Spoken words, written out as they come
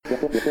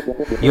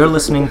You're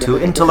listening to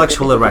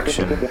Intellectual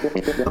Erection,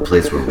 a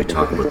place where we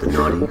talk about the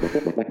naughty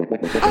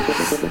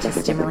to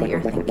stimulate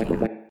your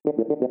thinking.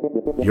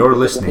 You're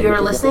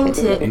listening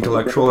to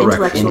Intellectual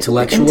Erection.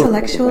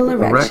 Intellectual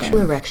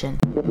Erection.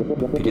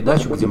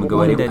 Передачу, где мы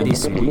говорим о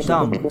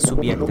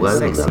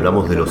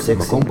hablamos de lo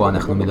sexy.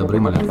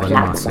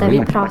 Där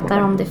vi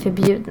pratar om det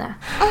förbjudna.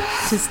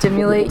 To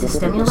stimulate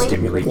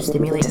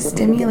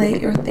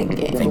your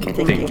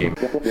thinking.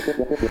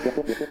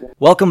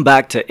 Welcome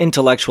back to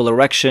Intellectual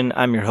Erection.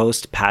 I'm your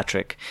host,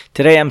 Patrick.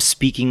 Today I'm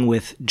speaking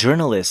with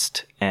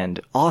journalist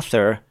and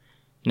author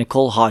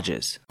Nicole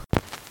Hodges.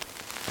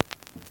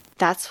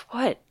 That's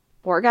what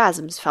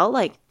orgasms felt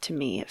like to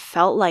me. It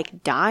felt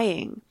like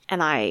dying,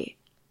 and I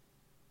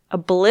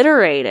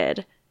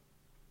obliterated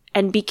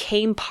and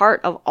became part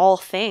of all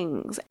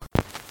things.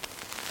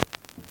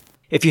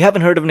 If you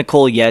haven't heard of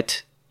Nicole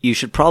yet, you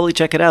should probably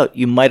check it out.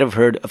 You might have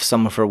heard of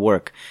some of her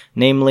work,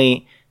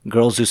 namely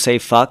Girls Who Say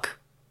Fuck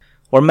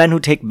or Men Who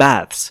Take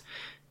Baths.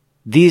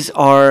 These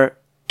are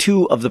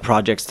two of the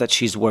projects that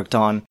she's worked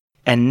on,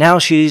 and now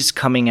she's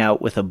coming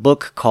out with a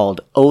book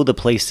called Oh, the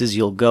Places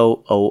You'll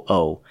Go, Oh,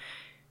 Oh.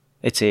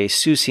 It's a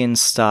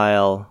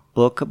Seussian-style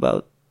book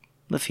about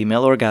the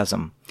female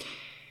orgasm.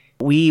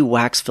 We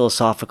wax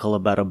philosophical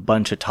about a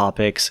bunch of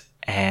topics,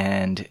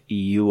 and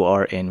you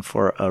are in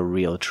for a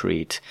real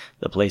treat.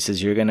 The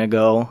places you're gonna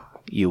go,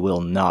 you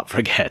will not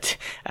forget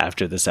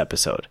after this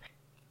episode.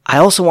 I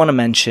also want to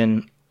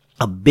mention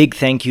a big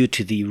thank you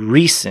to the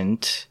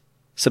recent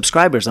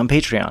subscribers on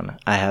Patreon.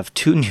 I have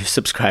 2 new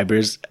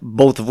subscribers,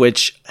 both of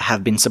which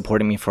have been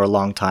supporting me for a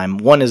long time.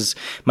 One is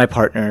my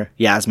partner,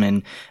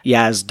 Yasmin,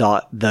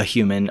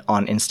 Yaz.thehuman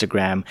on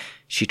Instagram.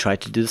 She tried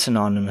to do this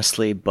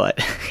anonymously, but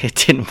it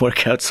didn't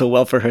work out so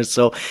well for her.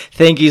 So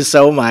thank you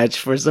so much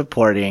for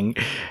supporting.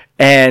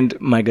 And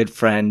my good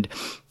friend,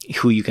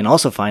 who you can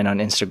also find on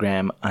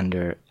Instagram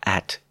under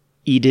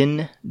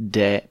 @Eden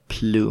de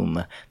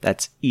Plume.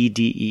 That's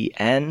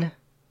EDENDEPLUME.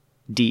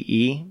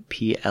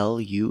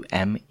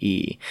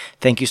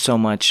 Thank you so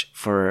much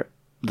for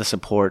the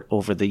support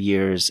over the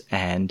years,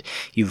 and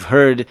you've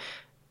heard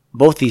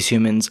both these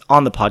humans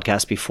on the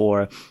podcast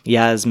before.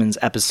 Yasmin's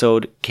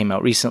episode came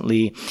out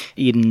recently.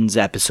 Eden's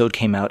episode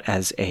came out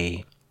as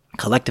a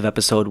collective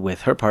episode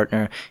with her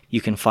partner.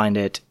 You can find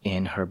it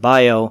in her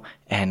bio,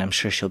 and I'm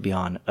sure she'll be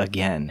on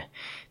again.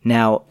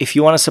 Now, if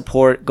you want to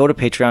support, go to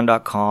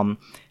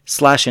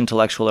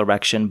patreon.com/intellectual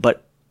erection.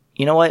 But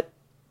you know what?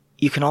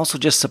 You can also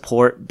just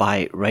support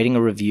by writing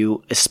a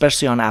review,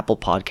 especially on Apple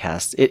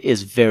Podcasts. It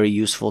is very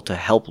useful to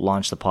help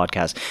launch the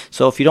podcast.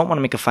 So if you don't want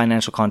to make a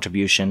financial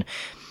contribution,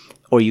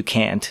 or you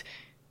can't,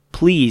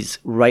 please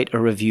write a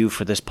review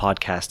for this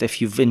podcast.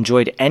 If you've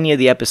enjoyed any of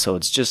the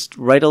episodes, just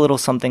write a little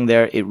something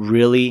there. It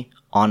really,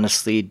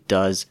 honestly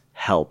does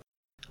help.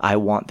 I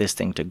want this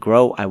thing to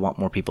grow. I want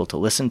more people to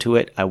listen to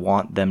it. I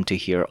want them to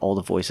hear all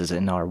the voices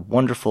in our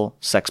wonderful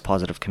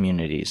sex-positive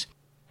communities.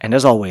 And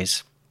as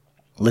always,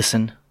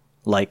 listen,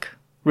 like,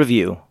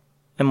 review,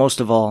 and most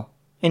of all,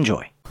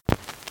 enjoy.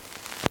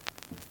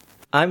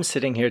 I'm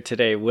sitting here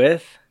today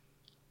with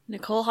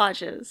Nicole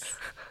Hodges.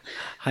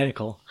 Hi,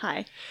 Nicole.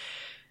 Hi.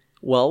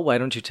 Well, why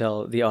don't you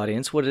tell the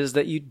audience what it is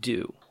that you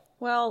do?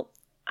 Well,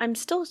 I'm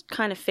still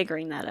kind of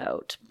figuring that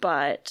out,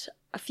 but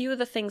a few of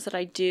the things that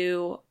I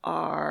do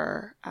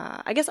are,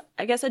 I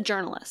guess a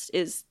journalist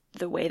is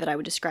the way that I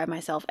would describe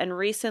myself. And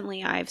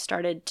recently I've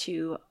started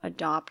to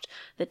adopt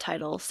the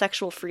title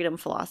Sexual Freedom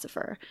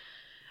Philosopher.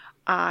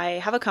 I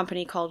have a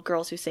company called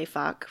Girls Who Say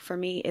Fuck. For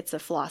me, it's a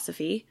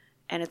philosophy,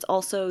 and it's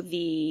also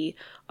the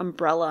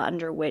umbrella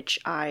under which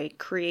I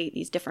create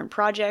these different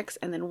projects.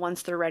 And then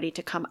once they're ready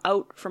to come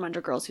out from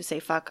under Girls Who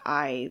Say Fuck,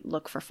 I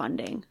look for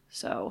funding.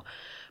 So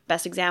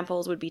best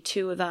examples would be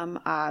 2 of them.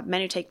 Men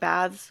Who Take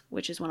Baths,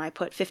 which is when I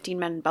put 15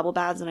 men in bubble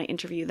baths and I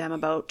interview them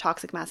about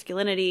toxic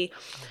masculinity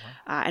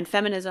and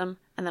feminism.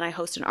 And then I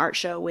host an art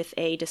show with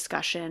a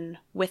discussion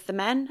with the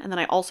men. And then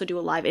I also do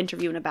a live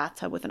interview in a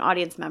bathtub with an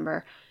audience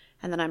member.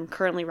 And then I'm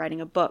currently writing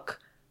a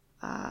book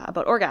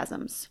about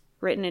orgasms,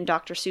 written in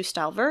Dr. Seuss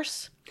style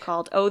verse,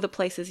 called Oh, the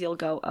Places You'll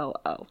Go, Oh,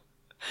 Oh.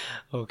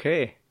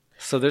 Okay.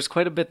 So there's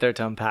quite a bit there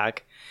to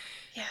unpack.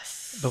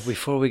 Yes. But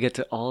before we get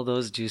to all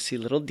those juicy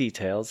little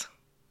details,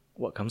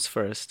 what comes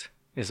first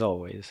is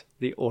always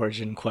the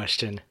origin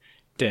question.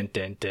 Dun,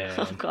 dun, dun.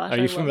 Oh, gosh.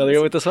 Are you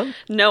familiar with this one?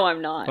 No,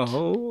 I'm not.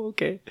 Oh,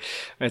 okay.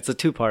 It's a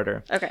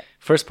 2-parter. Okay.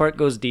 First part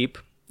goes deep.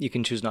 You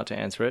can choose not to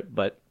answer it,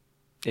 but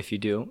if you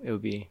do, it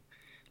would be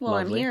Well,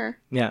 lovely. I'm here.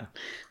 Yeah.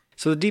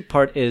 So the deep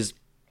part is,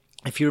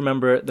 if you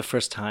remember the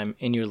first time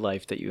in your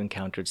life that you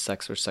encountered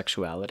sex or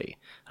sexuality.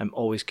 I'm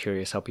always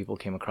curious how people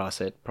came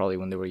across it, probably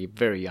when they were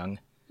very young.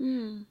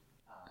 And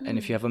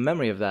if you have a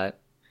memory of that.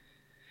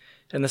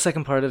 And the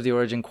second part of the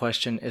origin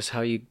question is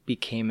how you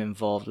became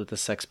involved with the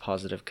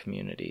sex-positive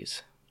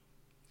communities.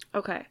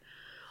 Okay.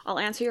 I'll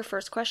answer your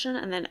first question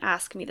and then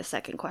ask me the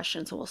second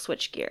question, so we'll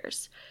switch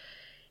gears.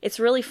 It's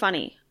really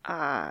funny.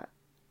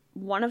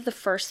 One of the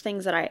first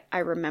things that I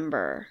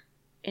remember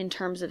in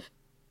terms of,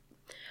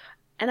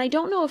 and I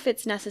don't know if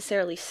it's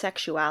necessarily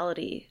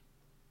sexuality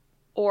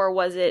or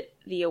was it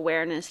the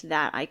awareness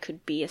that I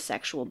could be a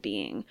sexual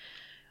being,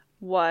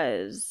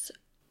 was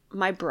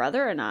my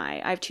brother and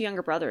I have 2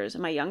 younger brothers,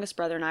 and my youngest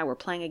brother and I were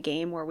playing a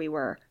game where we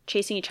were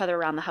chasing each other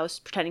around the house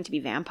pretending to be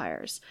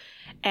vampires.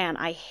 And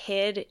I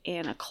hid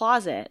in a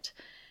closet,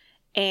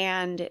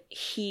 and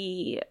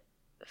he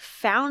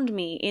found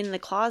me in the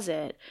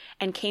closet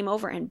and came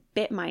over and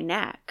bit my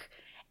neck.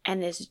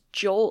 And this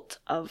jolt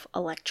of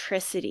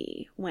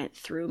electricity went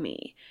through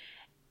me.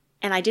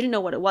 And I didn't know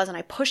what it was, and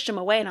I pushed him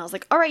away, and I was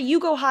like, all right, you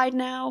go hide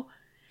now.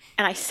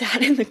 And I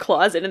sat in the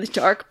closet in the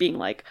dark being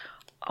like,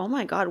 oh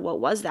my God,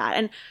 what was that?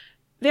 And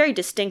very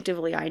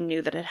distinctively, I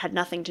knew that it had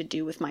nothing to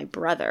do with my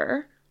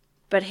brother,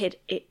 but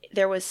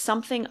there was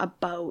something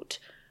about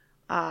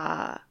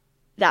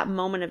that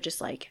moment of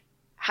just like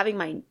having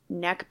my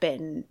neck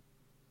bitten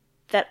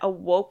that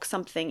awoke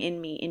something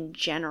in me in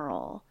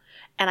general.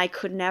 And I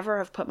could never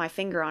have put my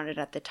finger on it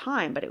at the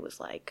time, but it was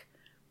like,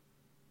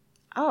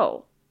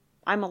 oh,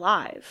 I'm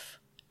alive.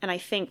 And I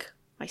think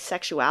my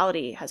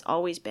sexuality has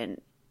always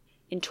been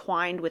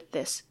entwined with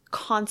this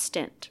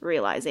constant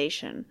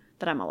realization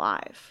that I'm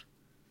alive.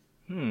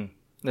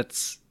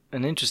 That's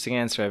an interesting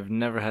answer. I've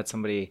never had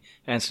somebody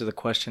answer the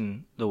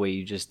question the way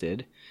you just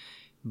did,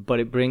 but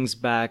it brings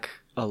back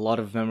a lot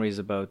of memories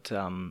about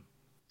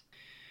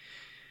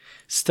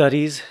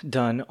studies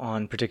done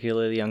on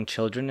particularly young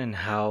children and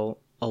how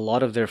a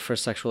lot of their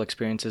first sexual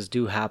experiences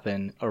do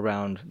happen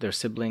around their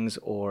siblings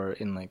or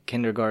in like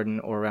kindergarten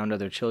or around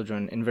other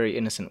children in very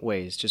innocent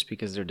ways, just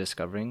because they're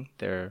discovering,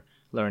 they're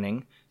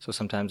learning. So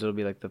sometimes it'll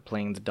be like the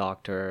playing the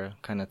doctor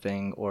kind of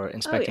thing or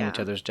inspecting each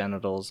other's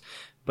genitals.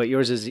 But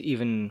yours is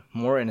even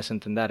more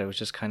innocent than that. It was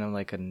just kind of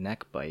like a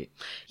neck bite.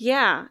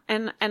 Yeah.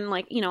 And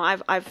like, you know,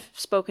 I've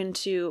spoken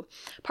to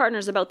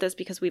partners about this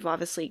because we've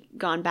obviously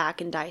gone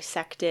back and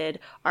dissected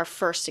our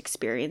first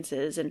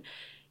experiences. And,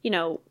 you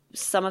know,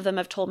 some of them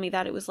have told me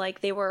that it was like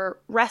they were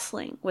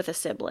wrestling with a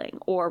sibling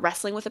or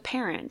wrestling with a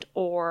parent,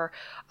 or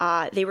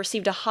they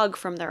received a hug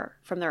from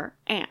their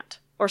aunt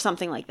or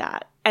something like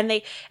that. And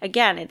they,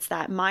 again, it's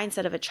that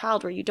mindset of a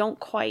child where you don't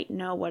quite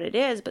know what it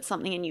is, but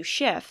something in you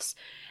shifts.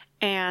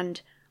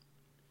 And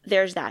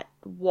there's that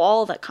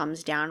wall that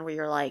comes down where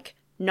you're like,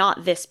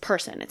 not this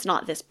person. It's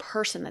not this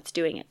person that's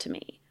doing it to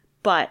me.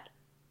 But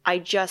I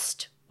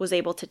just was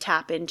able to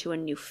tap into a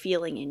new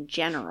feeling in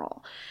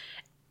general.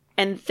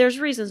 And there's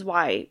reasons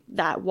why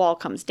that wall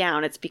comes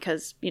down. It's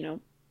because, you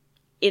know,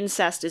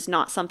 incest is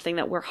not something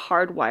that we're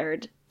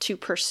hardwired to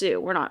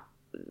pursue.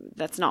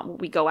 That's not what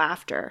we go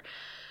after.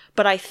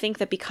 But I think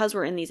that because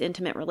we're in these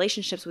intimate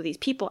relationships with these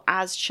people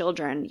as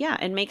children, yeah,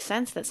 it makes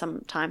sense that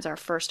sometimes our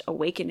first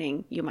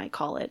awakening, you might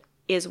call it,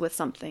 is with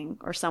something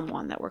or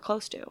someone that we're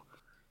close to.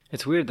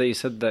 It's weird that you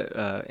said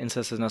that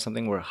incest is not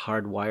something we're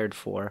hardwired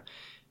for.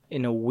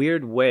 In a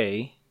weird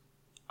way,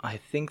 I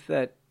think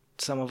that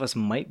some of us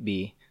might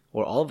be,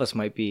 or all of us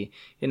might be,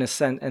 in a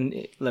sense.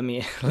 And let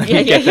me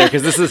get there,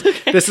 because this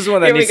is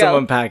one that needs some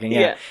unpacking.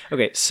 Yeah.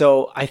 Okay.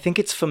 So I think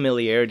it's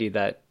familiarity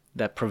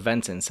that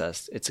prevents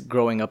incest. It's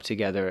growing up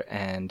together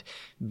and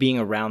being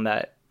around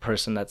that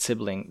person, that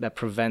sibling, that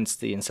prevents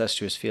the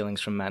incestuous feelings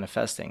from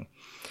manifesting.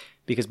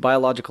 Because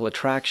biological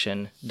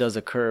attraction does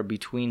occur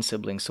between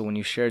siblings. So when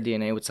you share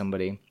DNA with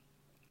somebody,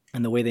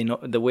 and the way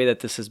that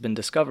this has been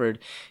discovered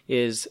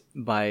is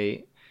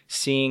by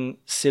seeing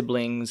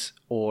siblings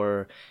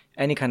or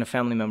any kind of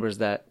family members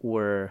that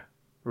were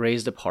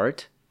raised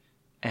apart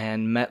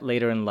and met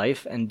later in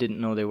life and didn't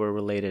know they were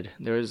related.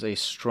 There is a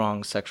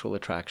strong sexual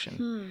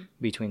attraction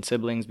between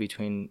siblings,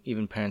 between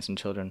even parents and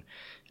children.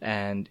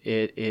 And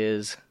it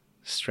is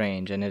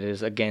strange, and it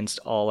is against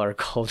all our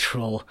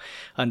cultural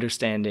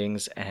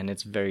understandings, and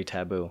it's very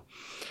taboo.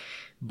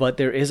 But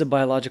there is a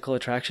biological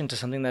attraction to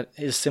something that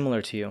is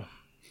similar to you.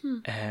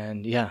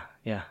 And yeah.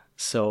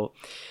 So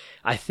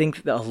I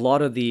think that a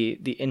lot of the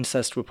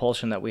incest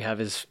repulsion that we have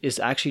is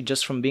actually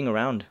just from being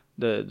around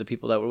the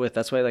people that we're with.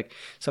 That's why, like,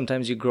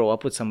 sometimes you grow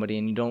up with somebody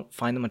and you don't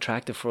find them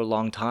attractive for a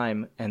long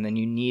time, and then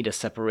you need a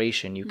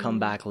separation. You come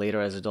back later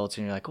as adults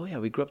and you're like, oh yeah,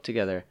 we grew up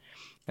together.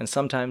 And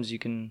sometimes you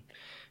can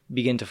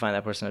begin to find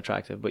that person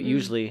attractive. But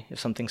usually if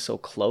something's so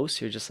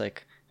close, you're just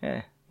like,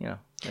 you know.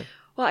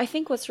 Well, I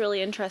think what's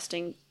really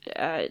interesting,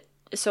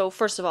 so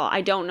first of all,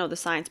 I don't know the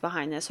science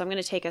behind this, so I'm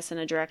going to take us in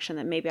a direction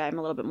that maybe I'm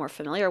a little bit more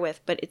familiar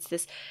with, but it's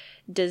this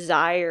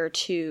desire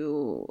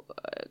to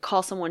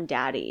call someone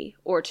daddy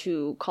or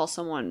to call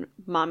someone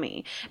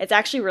mommy. It's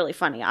actually really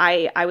funny.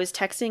 I was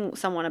texting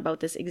someone about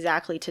this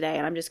exactly today,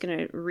 and I'm just going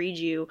to read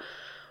you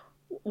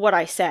what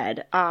I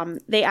said.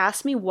 They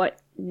asked me what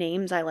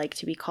names I like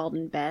to be called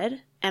in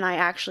bed, and I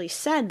actually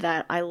said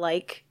that I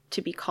like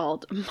to be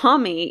called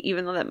mommy,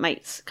 even though that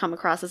might come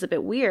across as a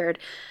bit weird.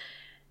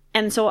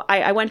 And so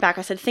I went back,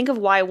 I said, think of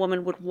why a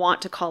woman would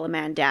want to call a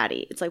man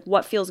daddy. It's like,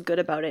 what feels good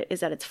about it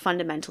is that it's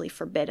fundamentally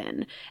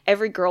forbidden.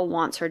 Every girl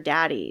wants her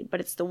daddy, but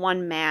it's the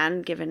one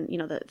man, given, you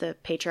know, the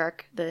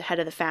patriarch, the head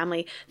of the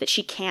family, that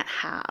she can't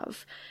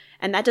have.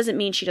 And that doesn't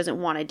mean she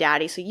doesn't want a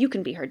daddy, so you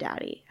can be her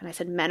daddy. And I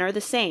said, men are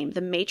the same.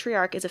 The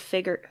matriarch is a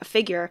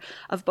figure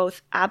of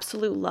both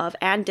absolute love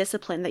and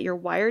discipline that you're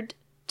wired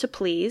to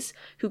please,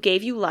 who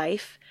gave you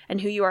life,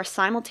 and who you are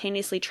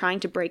simultaneously trying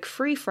to break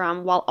free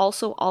from while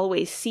also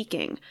always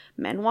seeking.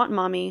 Men want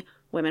mommy,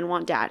 women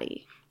want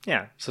daddy.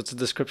 Yeah, so it's a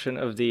description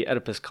of the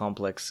Oedipus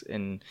complex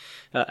in,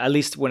 at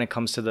least when it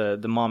comes to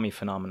the mommy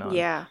phenomenon.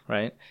 Yeah.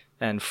 Right?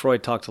 And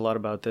Freud talked a lot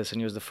about this,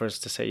 and he was the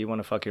first to say, you want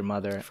to fuck your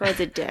mother.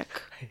 Freud's a dick.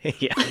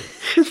 Yeah,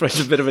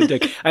 Freud's a bit of a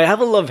dick. I have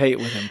a love-hate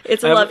with him.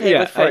 It's a love-hate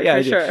with Freud,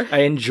 for sure.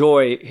 I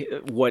enjoy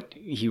what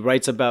he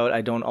writes about.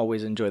 I don't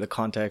always enjoy the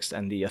context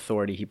and the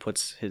authority he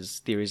puts his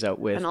theories out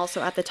with. And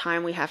also, at the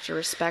time, we have to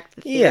respect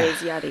the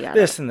theories, yada, yada.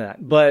 This and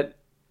that. But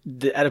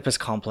the Oedipus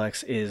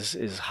complex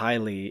is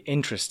highly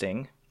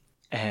interesting.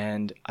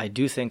 And I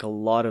do think a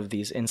lot of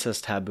these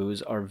incest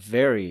taboos are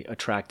very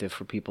attractive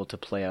for people to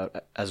play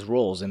out as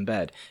roles in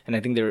bed. And I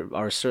think there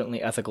are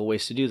certainly ethical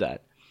ways to do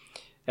that.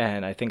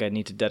 And I think I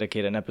need to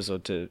dedicate an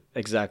episode to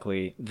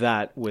exactly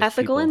that with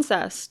ethical people.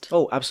 Incest.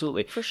 Oh,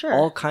 absolutely. For sure.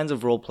 All kinds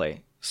of role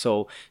play.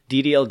 So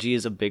DDLG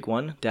is a big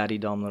one, Daddy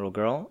Dom Little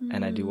Girl.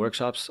 And I do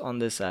workshops on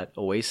this at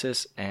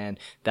Oasis. And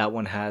that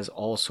one has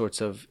all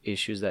sorts of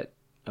issues that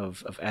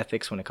of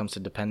ethics when it comes to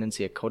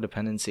dependency,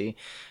 codependency,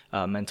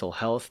 mental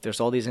health.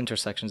 There's all these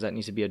intersections that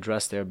need to be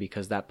addressed there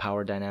because that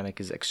power dynamic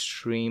is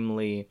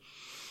extremely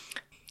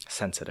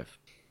sensitive.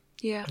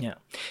 Yeah.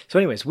 So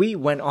anyways, we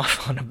went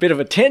off on a bit of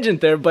a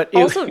tangent there, but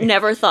also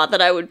never thought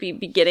that I would be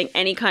beginning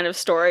any kind of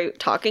story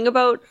talking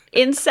about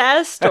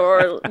incest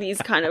or these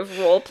kind of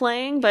role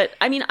playing. But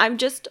I mean, I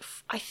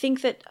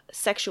think that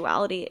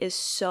sexuality is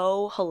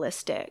so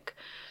holistic.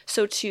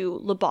 So to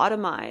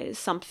lobotomize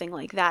something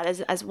like that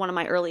as one of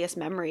my earliest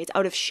memories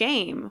out of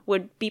shame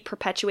would be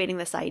perpetuating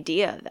this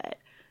idea that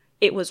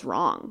it was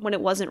wrong when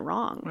it wasn't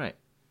wrong. Right.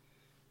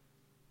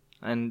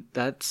 And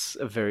that's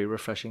a very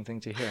refreshing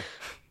thing to hear.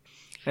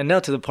 And now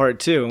to the part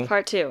two.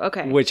 Part two,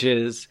 okay. Which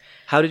is,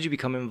 how did you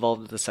become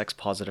involved with the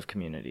sex-positive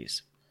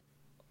communities?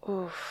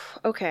 Oof,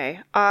 okay.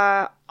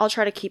 I'll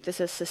try to keep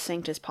this as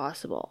succinct as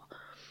possible.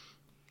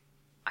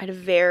 I had a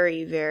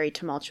very, very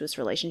tumultuous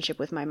relationship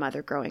with my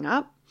mother growing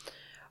up.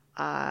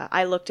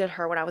 I looked at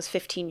her when I was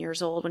 15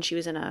 years old when she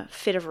was in a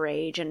fit of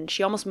rage, and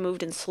she almost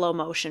moved in slow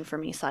motion for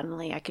me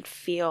suddenly. I could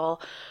feel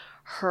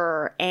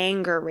her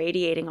anger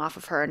radiating off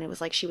of her, and it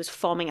was like she was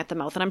foaming at the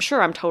mouth. And I'm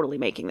sure I'm totally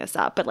making this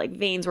up, but like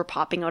veins were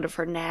popping out of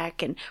her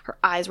neck and her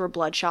eyes were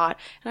bloodshot.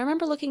 And I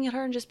remember looking at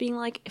her and just being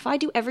like, if I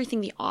do everything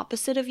the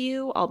opposite of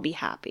you, I'll be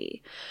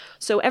happy.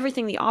 So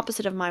everything the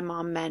opposite of my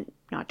mom meant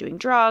not doing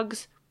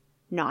drugs,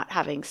 not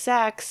having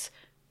sex,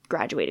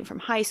 graduating from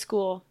high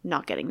school,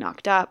 not getting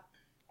knocked up.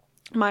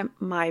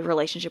 My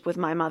relationship with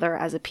my mother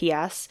as a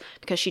PS,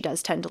 because she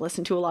does tend to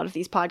listen to a lot of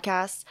these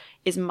podcasts,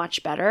 is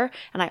much better.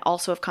 And I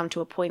also have come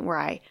to a point where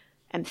I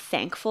am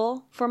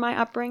thankful for my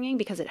upbringing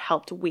because it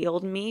helped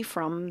wield me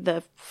from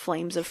the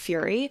flames of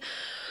fury.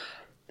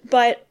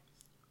 But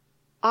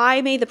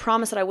I made the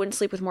promise that I wouldn't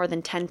sleep with more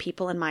than 10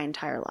 people in my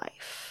entire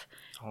life.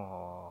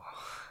 Oh.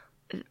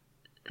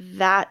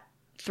 That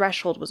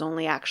threshold was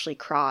only actually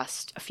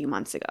crossed a few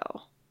months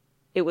ago.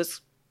 It was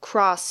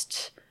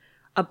crossed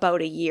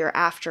about a year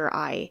after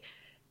I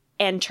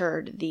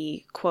entered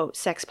the, quote,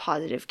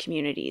 sex-positive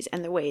communities.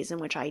 And the ways in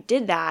which I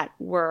did that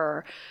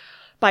were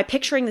by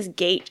picturing this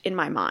gate in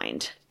my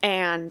mind.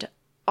 And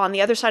on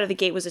the other side of the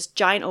gate was this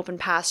giant open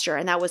pasture,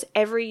 and that was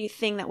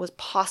everything that was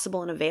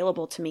possible and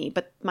available to me.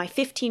 But my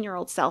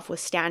 15-year-old self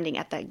was standing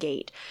at that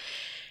gate.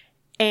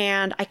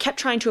 And I kept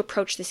trying to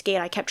approach this gate.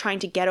 I kept trying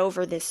to get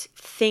over this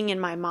thing in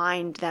my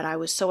mind that I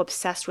was so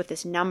obsessed with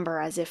this number,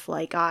 as if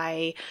like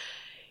I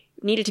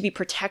needed to be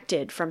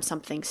protected from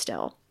something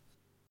still.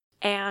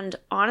 And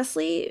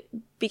honestly,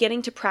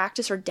 beginning to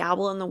practice or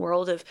dabble in the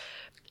world of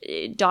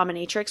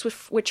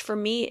dominatrix, which for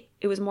me,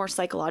 it was more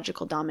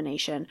psychological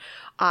domination.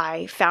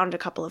 I found a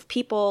couple of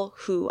people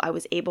who I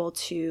was able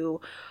to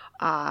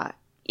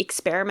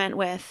experiment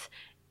with,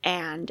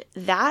 and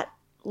that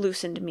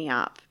loosened me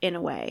up in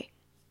a way.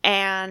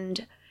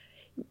 And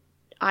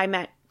I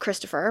met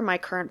Christopher, my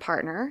current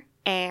partner,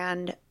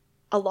 and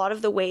a lot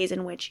of the ways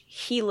in which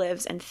he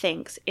lives and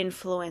thinks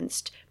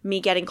influenced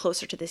me getting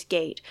closer to this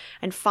gate.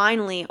 And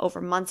finally,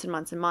 over months and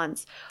months and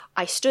months,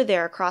 I stood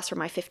there across from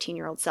my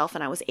 15-year-old self,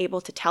 and I was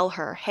able to tell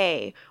her,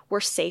 hey,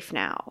 we're safe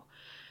now.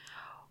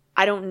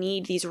 I don't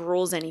need these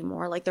rules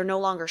anymore. Like, they're no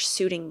longer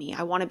suiting me.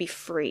 I want to be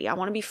free. I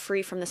want to be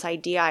free from this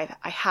idea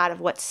I had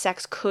of what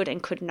sex could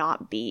and could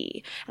not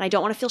be. And I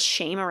don't want to feel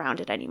shame around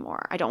it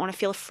anymore. I don't want to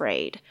feel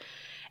afraid.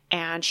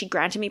 And she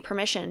granted me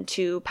permission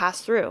to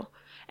pass through.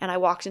 And I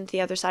walked into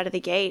the other side of the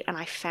gate, and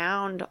I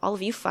found all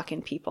of you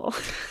fucking people.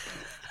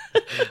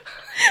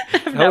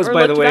 That was,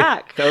 by the way,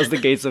 that was the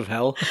gates of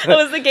hell. That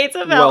was the gates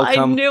of hell.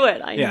 Welcome. I knew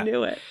it. I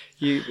knew it.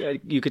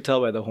 You could tell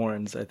by the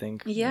horns, I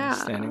think. Yeah.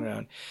 Standing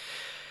around.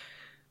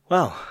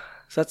 Wow.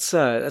 So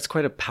that's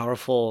quite a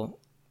powerful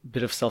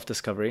bit of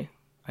self-discovery,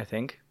 I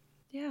think.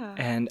 Yeah.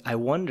 And I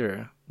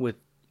wonder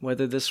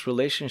whether this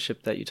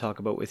relationship that you talk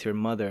about with your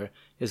mother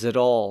is at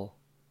all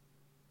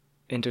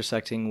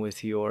intersecting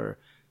with your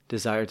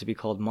desire to be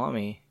called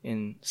mommy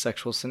in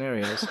sexual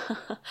scenarios.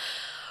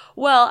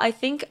 Well, I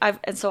think I've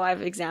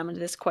examined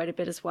this quite a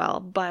bit as well,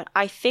 but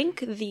I think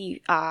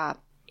the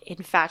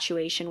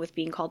infatuation with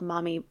being called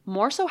mommy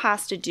more so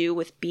has to do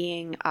with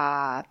being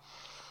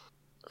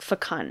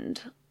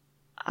fecund,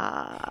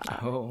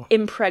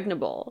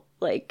 impregnable.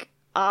 Like,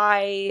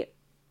 I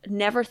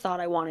never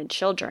thought I wanted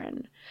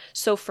children.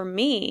 So for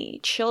me,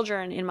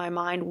 children in my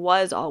mind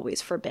was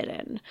always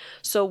forbidden.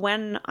 So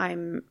when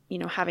I'm,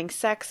 having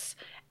sex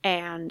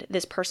and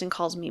this person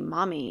calls me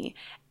mommy,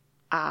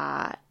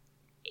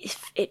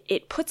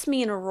 it puts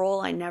me in a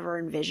role I never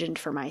envisioned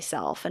for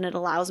myself, and it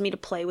allows me to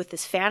play with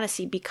this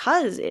fantasy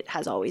because it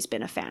has always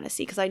been a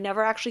fantasy, because I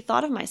never actually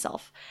thought of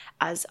myself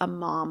as a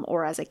mom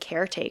or as a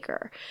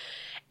caretaker.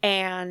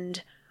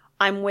 And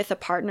I'm with a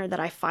partner that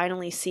I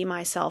finally see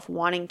myself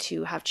wanting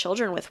to have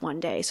children with one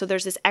day. So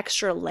there's this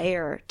extra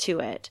layer to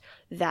it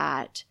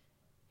that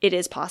it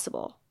is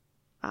possible.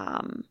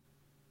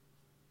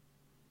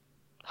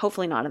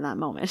 Hopefully not in that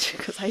moment,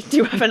 because I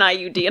do have an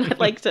IUD and I'd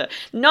like to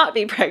not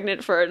be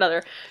pregnant for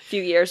another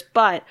few years.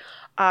 But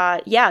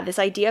this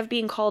idea of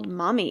being called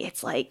mommy,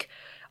 it's like,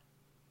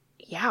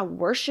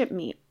 worship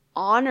me,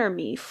 honor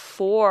me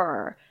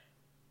for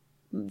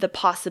the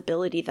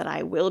possibility that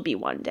I will be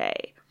one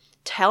day.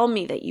 Tell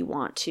me that you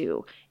want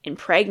to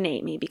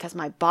impregnate me because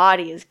my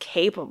body is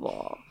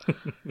capable.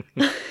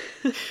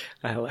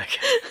 I like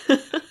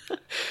it.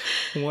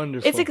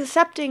 Wonderful. It's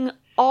accepting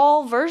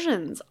all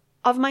versions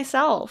of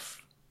myself.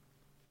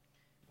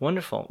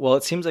 Wonderful. Well,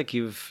 it seems like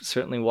you've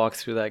certainly walked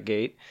through that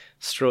gate,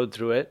 strode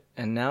through it,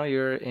 and now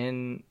you're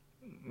in,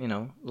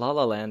 La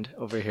La Land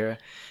over here.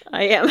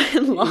 I am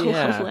in La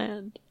La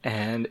Land.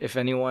 And if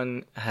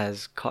anyone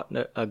has caught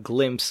a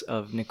glimpse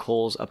of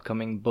Nicole's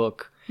upcoming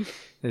book,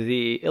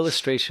 the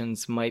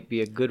illustrations might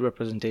be a good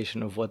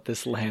representation of what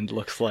this land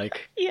looks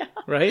like. Yeah.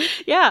 Right?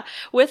 Yeah.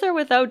 With or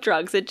without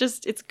drugs,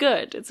 it's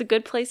good. It's a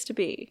good place to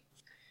be.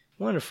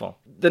 Wonderful.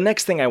 The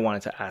next thing I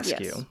wanted to ask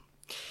you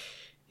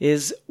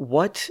is,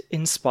 what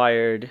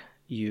inspired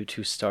you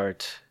to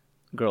start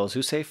Girls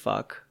Who Say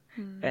Fuck,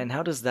 and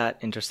how does that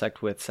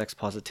intersect with sex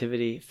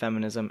positivity,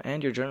 feminism,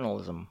 and your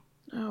journalism?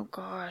 Oh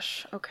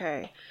gosh.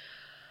 Okay.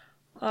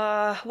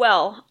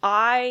 Well,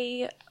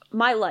 my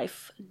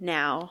life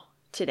now,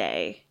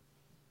 today,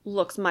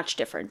 looks much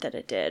different than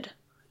it did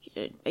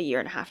a year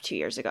and a half, 2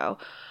 years ago.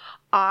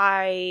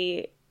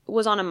 I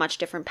was on a much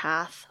different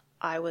path.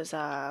 I was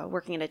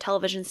working at a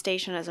television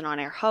station as an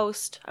on-air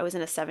host. I was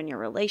in a 7-year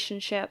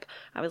relationship.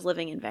 I was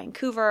living in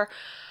Vancouver.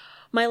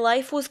 My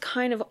life was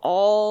kind of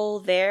all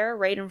there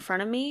right in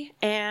front of me.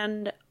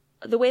 And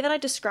the way that I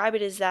describe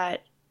it is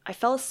that I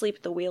fell asleep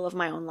at the wheel of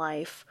my own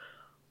life,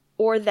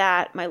 or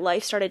that my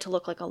life started to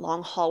look like a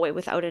long hallway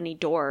without any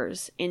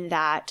doors, in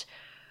that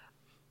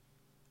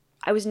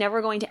I was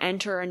never going to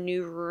enter a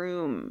new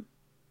room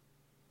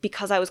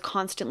because I was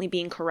constantly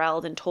being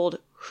corralled and told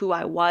who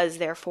I was.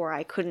 Therefore,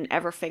 I couldn't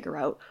ever figure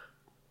out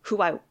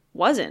who I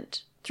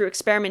wasn't through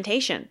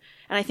experimentation.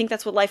 And I think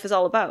that's what life is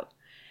all about.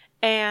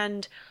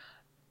 And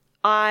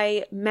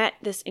I met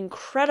this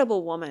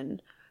incredible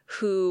woman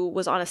who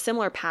was on a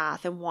similar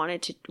path and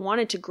wanted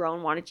to grow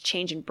and wanted to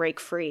change and break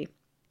free.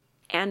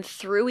 And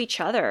through each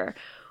other,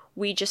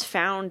 we just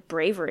found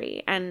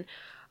bravery. And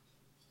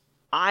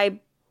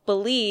I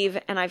believe,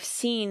 and I've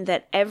seen,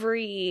 that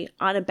every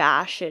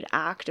unabashed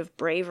act of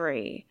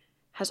bravery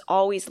has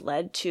always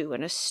led to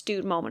an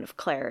astute moment of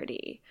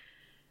clarity.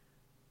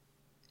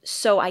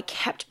 So I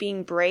kept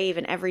being brave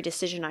in every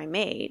decision I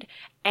made,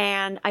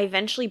 and I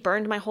eventually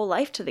burned my whole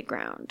life to the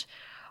ground.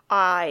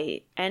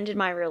 I ended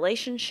my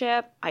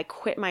relationship, I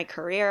quit my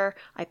career,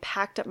 I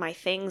packed up my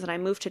things, and I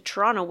moved to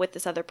Toronto with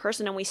this other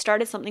person, and we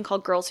started something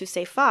called Girls Who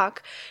Say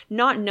Fuck,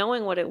 not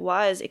knowing what it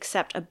was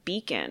except a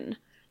beacon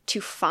to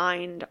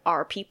find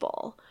our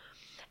people.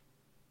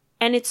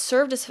 And it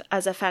served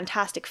as a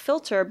fantastic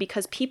filter,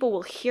 because people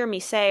will hear me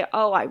say,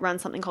 oh, I run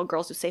something called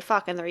Girls Who Say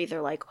Fuck, and they're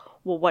either like,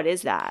 well, what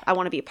is that? I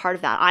want to be a part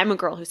of that. I'm a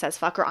girl who says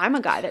fuck, or I'm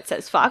a guy that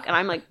says fuck. And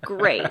I'm like,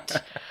 great.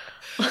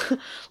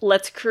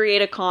 Let's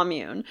create a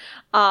commune.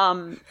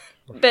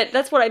 But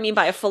that's what I mean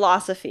by a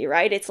philosophy,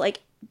 right? It's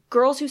like,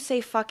 Girls Who Say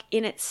Fuck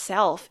in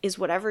itself is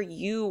whatever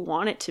you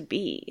want it to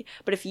be.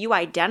 But if you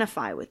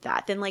identify with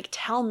that, then like,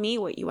 tell me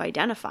what you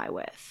identify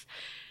with.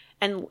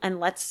 And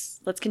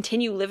let's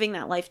continue living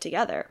that life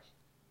together.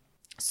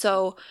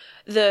 So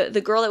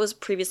the girl that was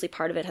previously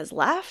part of it has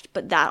left,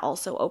 but that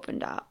also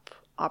opened up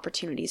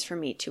opportunities for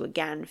me to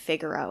again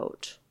figure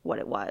out what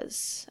it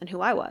was and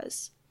who I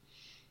was.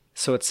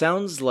 So it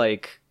sounds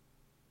like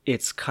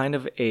it's kind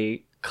of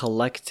a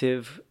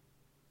collective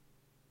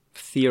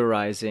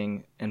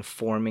theorizing and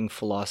forming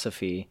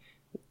philosophy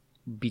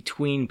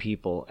between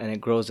people, and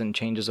it grows and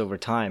changes over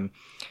time.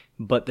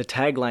 But the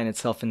tagline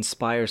itself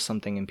inspires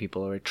something in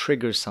people, or it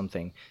triggers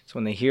something. So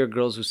when they hear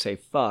Girls Who Say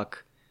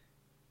Fuck,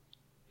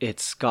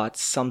 it's got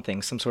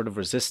something, some sort of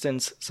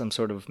resistance, some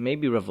sort of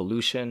maybe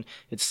revolution.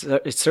 It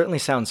certainly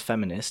sounds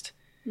feminist,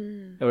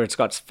 or it's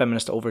got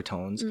feminist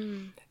overtones,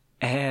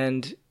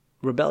 and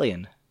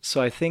rebellion.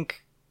 So I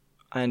think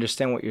I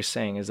understand what you're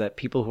saying, is that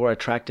people who are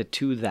attracted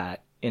to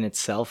that in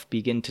itself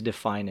begin to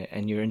define it,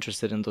 and you're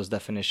interested in those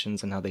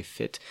definitions and how they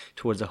fit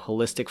towards a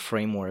holistic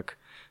framework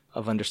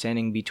of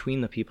understanding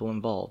between the people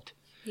involved.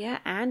 Yeah,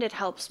 and it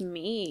helps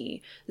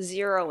me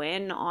zero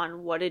in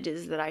on what it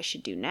is that I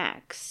should do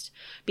next,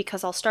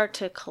 because I'll start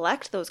to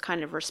collect those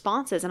kind of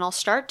responses, and I'll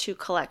start to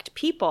collect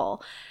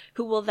people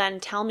who will then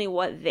tell me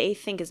what they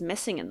think is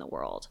missing in the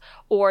world,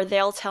 or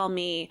they'll tell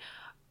me,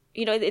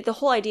 the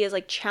whole idea is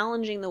like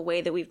challenging the way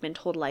that we've been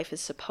told life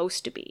is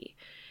supposed to be.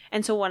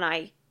 And so when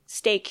I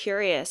stay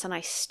curious and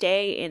I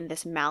stay in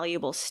this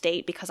malleable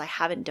state because I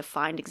haven't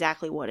defined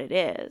exactly what it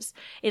is,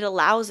 it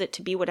allows it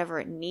to be whatever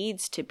it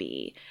needs to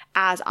be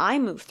as I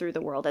move through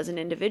the world as an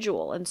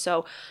individual. And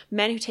so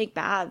Men Who Take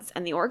Baths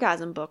and the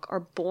Orgasm Book are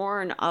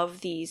born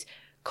of these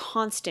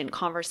constant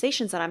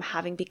conversations that I'm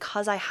having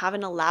because I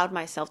haven't allowed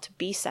myself to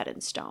be set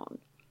in stone,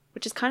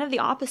 which is kind of the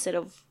opposite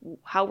of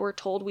how we're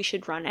told we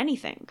should run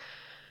anything.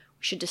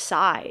 We should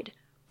decide,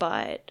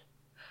 but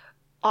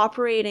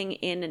operating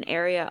in an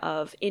area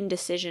of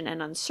indecision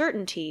and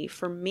uncertainty,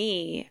 for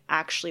me,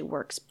 actually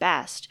works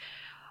best.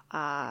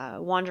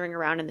 Wandering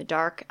around in the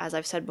dark, as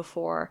I've said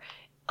before,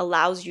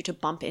 allows you to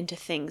bump into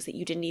things that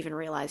you didn't even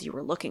realize you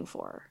were looking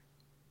for.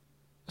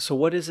 So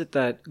what is it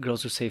that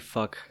Girls Who Say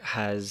Fuck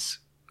has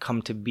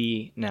come to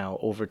be now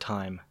over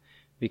time?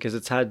 Because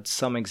it's had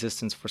some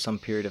existence for some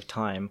period of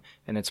time,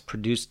 and it's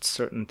produced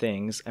certain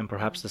things, and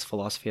perhaps this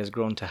philosophy has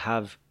grown to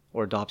have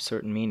or adopt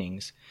certain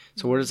meanings.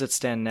 So where does it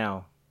stand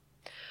now?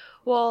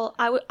 Well,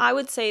 I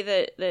would say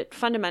that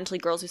fundamentally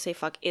Girls Who Say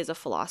Fuck is a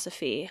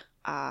philosophy.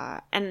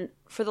 And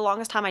for the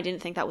longest time, I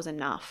didn't think that was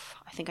enough.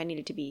 I think I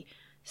needed to be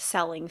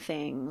selling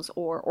things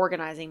or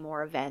organizing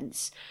more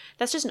events.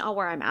 That's just not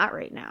where I'm at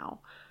right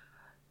now.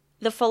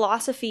 The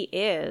philosophy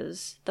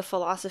is the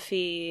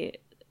philosophy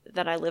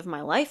that I live my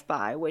life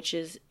by, which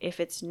is if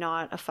it's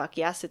not a fuck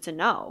yes, it's a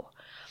no.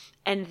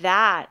 And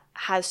that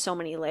has so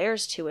many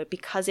layers to it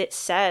because it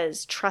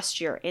says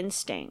trust your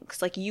instincts.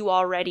 Like you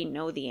already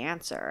know the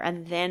answer.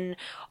 And then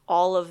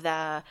all of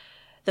the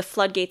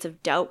floodgates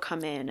of doubt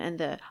come in, and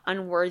the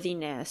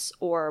unworthiness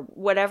or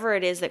whatever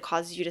it is that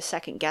causes you to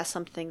second guess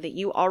something that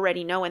you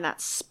already know in that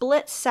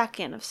split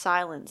second of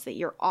silence that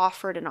you're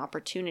offered an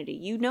opportunity.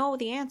 You know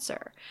the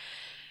answer.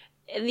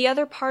 And the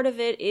other part of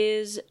it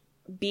is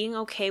being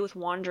okay with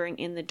wandering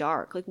in the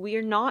dark. Like we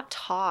are not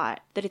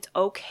taught that it's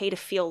okay to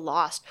feel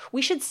lost.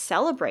 We should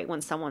celebrate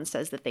when someone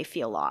says that they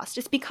feel lost.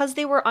 It's because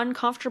they were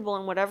uncomfortable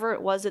in whatever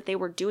it was that they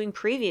were doing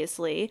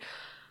previously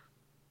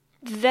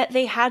that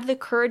they had the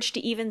courage to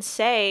even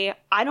say,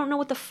 I don't know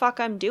what the fuck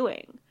I'm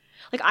doing.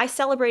 Like I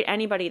celebrate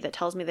anybody that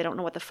tells me they don't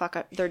know what the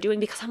fuck they're doing,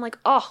 because I'm like,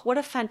 oh, what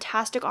a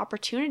fantastic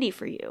opportunity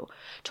for you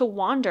to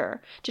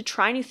wander, to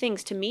try new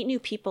things, to meet new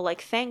people.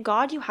 Like, thank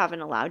God you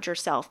haven't allowed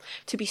yourself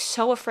to be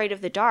so afraid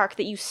of the dark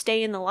that you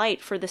stay in the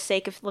light for the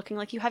sake of looking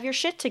like you have your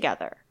shit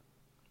together.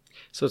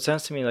 So it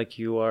sounds to me like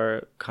you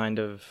are kind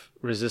of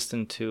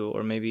resistant to,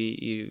 or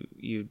maybe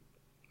you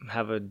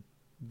have a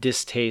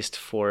distaste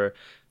for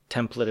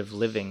templative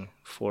living,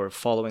 for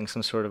following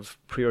some sort of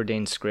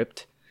preordained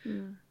script.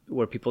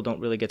 Where people don't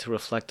really get to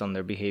reflect on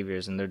their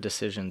behaviors and their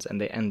decisions,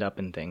 and they end up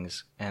in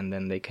things and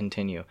then they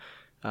continue.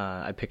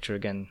 I picture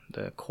again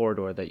the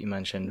corridor that you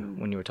mentioned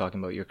when you were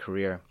talking about your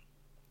career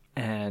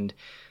and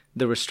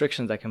the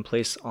restrictions that can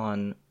place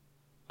on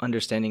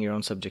understanding your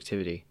own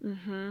subjectivity,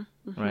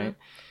 right?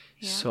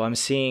 Yeah. So I'm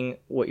seeing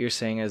what you're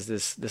saying as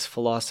this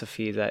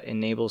philosophy that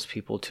enables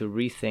people to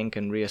rethink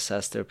and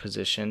reassess their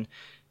position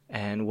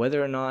and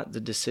whether or not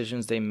the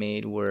decisions they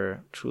made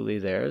were truly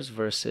theirs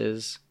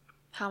versus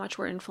how much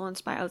we're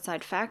influenced by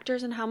outside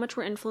factors and how much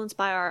we're influenced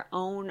by our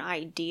own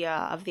idea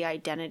of the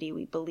identity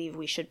we believe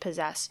we should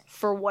possess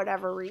for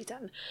whatever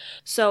reason.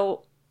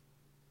 So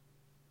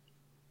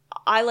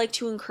I like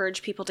to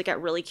encourage people to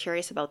get really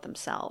curious about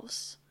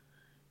themselves.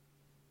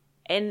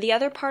 And the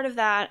other part of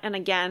that, and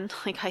again,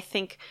 like I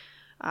think,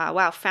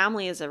 wow,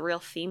 family is a real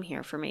theme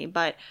here for me,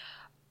 but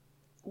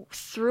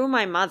through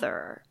my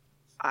mother,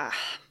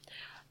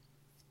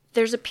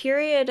 there's a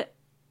period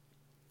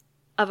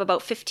of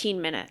about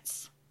 15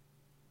 minutes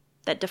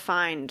that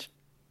defined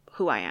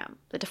who I am,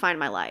 that defined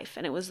my life.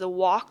 And it was the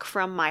walk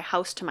from my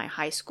house to my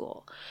high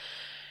school.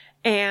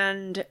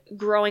 And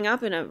growing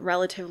up in a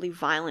relatively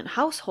violent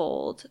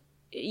household,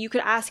 you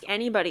could ask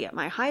anybody at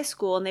my high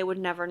school and they would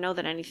never know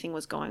that anything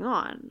was going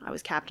on. I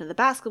was captain of the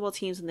basketball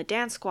teams and the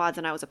dance squads,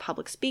 and I was a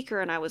public speaker,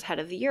 and I was head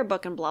of the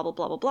yearbook, and blah, blah,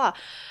 blah, blah, blah.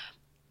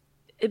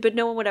 But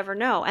no one would ever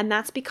know. And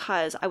that's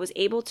because I was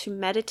able to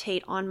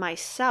meditate on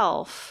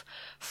myself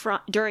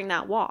during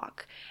that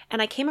walk.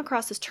 And I came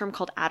across this term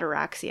called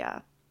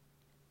ataraxia.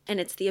 And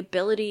it's the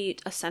ability,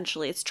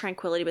 essentially, it's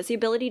tranquility, but it's the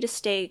ability to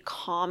stay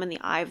calm in the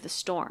eye of the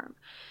storm.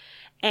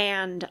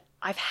 And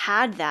I've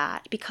had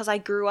that because I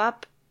grew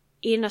up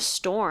in a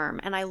storm,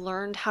 and I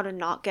learned how to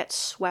not get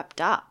swept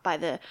up by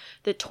the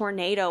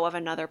tornado of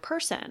another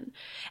person.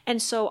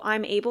 And so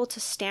I'm able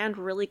to stand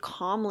really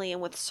calmly and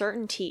with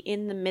certainty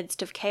in the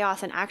midst of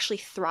chaos and actually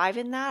thrive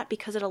in that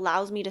because it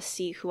allows me to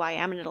see who I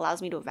am and it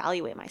allows me to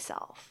evaluate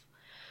myself.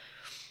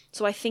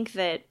 So I think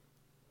that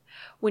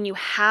when you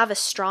have a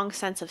strong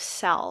sense of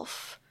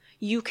self,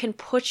 you can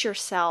put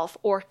yourself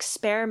or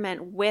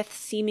experiment with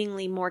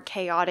seemingly more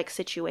chaotic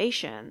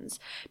situations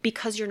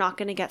because you're not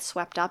going to get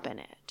swept up in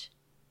it.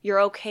 You're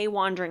okay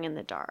wandering in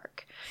the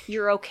dark.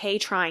 You're okay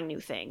trying new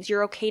things.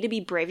 You're okay to be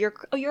brave.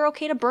 You're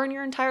okay to burn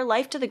your entire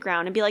life to the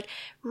ground and be like,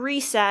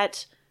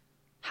 reset.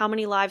 How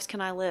many lives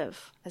can I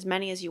live? As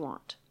many as you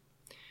want.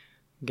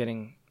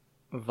 Getting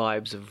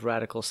vibes of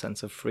radical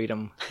sense of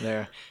freedom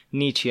there.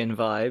 Nietzschean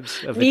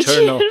vibes of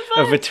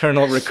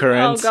eternal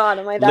recurrence. Oh God,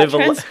 am I that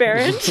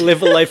transparent?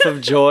 Live a life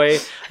of joy,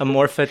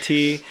 amor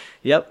fati.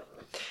 Yep.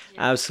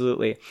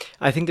 Absolutely.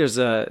 I think there's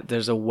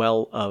a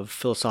well of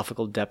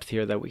philosophical depth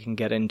here that we can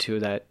get into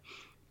that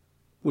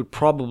would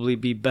probably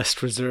be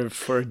best reserved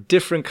for a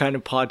different kind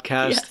of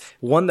podcast. Yes.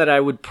 One that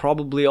I would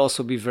probably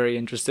also be very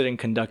interested in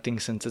conducting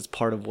since it's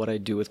part of what I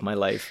do with my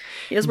life.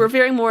 Yes, we're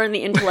veering more in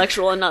the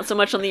intellectual and not so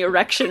much on the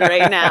erection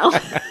right now.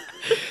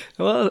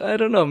 Well, I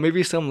don't know.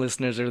 Maybe some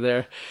listeners are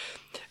there.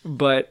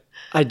 But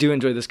I do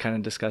enjoy this kind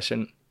of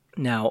discussion.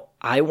 Now,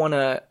 I want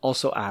to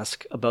also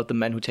ask about the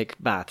Men Who Take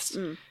Baths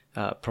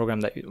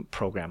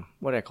program.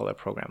 What do I call that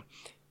program?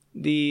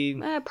 The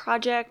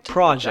project.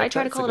 I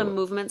try to call it a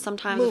movement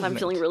sometimes if I'm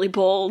feeling really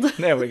bold.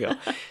 There we go.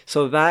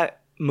 So that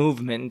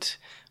movement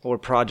or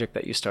project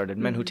that you started,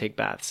 Men Who Take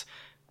Baths.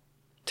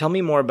 Tell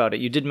me more about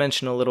it. You did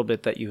mention a little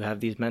bit that you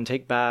have these men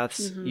take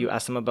baths. You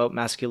ask them about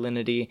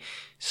masculinity,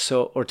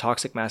 or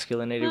toxic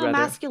masculinity, rather.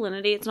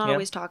 Masculinity. It's not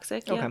always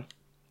toxic. Okay. Yeah.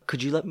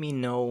 Could you let me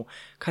know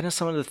kind of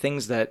some of the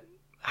things that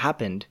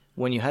happened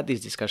when you had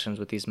these discussions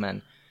with these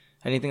men?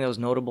 Anything that was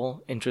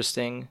notable,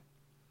 interesting?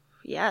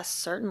 Yes,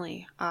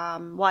 certainly.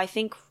 Well, I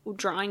think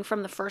drawing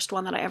from the first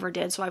one that I ever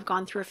did, so I've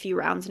gone through a few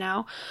rounds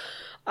now.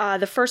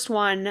 The first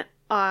one,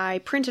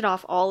 I printed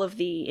off all of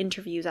the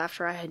interviews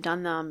after I had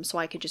done them so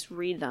I could just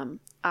read them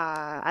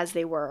as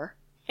they were.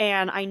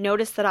 And I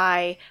noticed that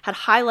I had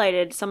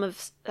highlighted some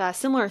of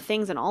similar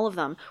things in all of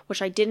them,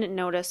 which I didn't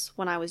notice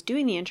when I was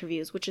doing the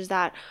interviews, which is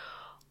that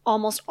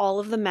almost all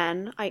of the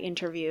men I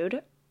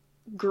interviewed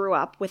grew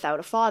up without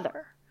a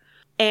father.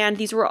 And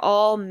these were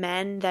all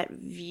men that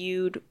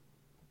viewed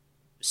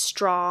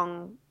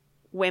strong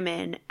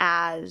women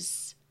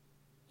as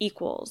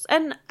equals.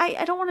 And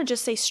I don't want to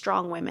just say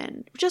strong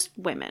women, just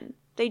women.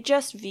 They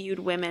just viewed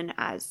women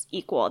as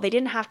equal. They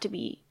didn't have to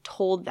be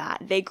told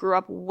that. They grew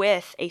up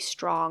with a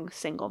strong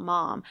single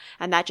mom,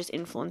 and that just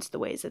influenced the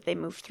ways that they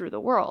moved through the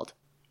world.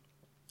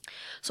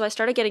 So I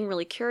started getting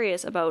really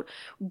curious about,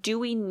 do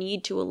we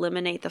need to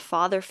eliminate the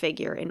father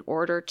figure in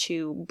order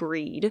to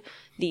breed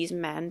these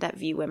men that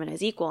view women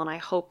as equal? And I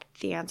hoped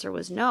the answer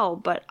was no,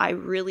 but I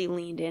really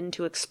leaned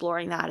into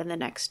exploring that in the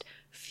next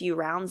few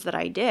rounds that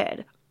I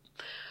did.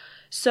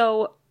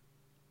 So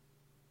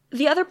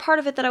the other part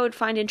of it that I would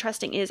find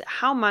interesting is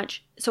how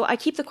much, so I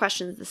keep the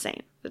questions the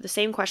same. They're the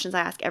same questions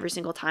I ask every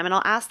single time, and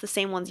I'll ask the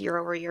same ones year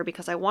over year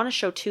because I want to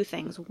show two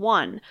things.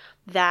 One,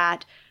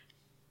 that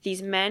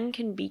these men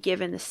can be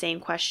given the same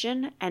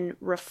question and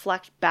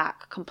reflect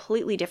back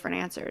completely different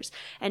answers.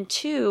 And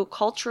two,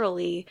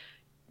 culturally,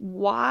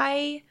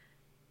 why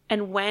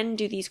and when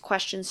do these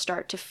questions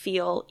start to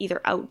feel either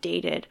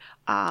outdated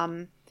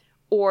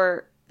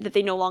or that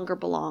they no longer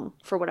belong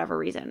for whatever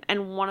reason?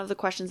 And one of the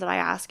questions that I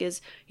ask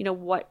is,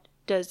 what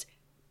does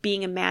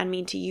being a man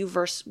mean to you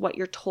versus what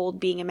you're told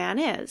being a man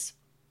is?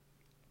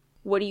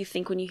 What do you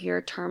think when you hear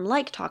a term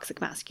like toxic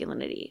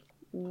masculinity?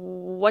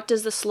 What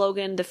does the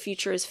slogan, "The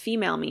future is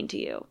female," mean to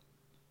you?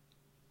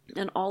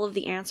 And all of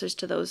the answers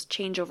to those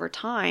change over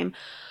time.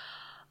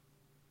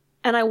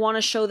 And I want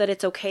to show that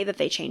it's okay that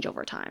they change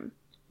over time,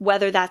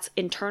 whether that's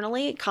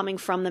internally coming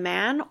from the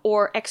man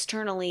or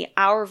externally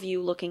our view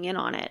looking in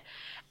on it.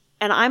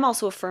 And I'm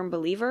also a firm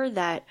believer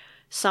that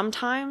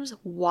sometimes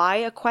why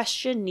a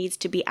question needs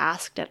to be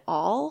asked at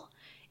all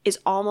is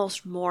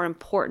almost more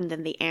important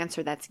than the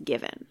answer that's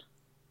given.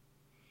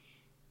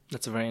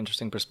 That's a very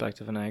interesting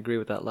perspective, and I agree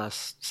with that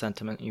last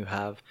sentiment you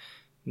have.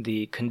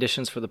 The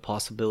conditions for the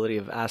possibility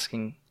of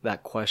asking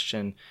that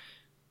question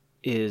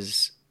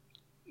is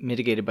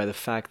mitigated by the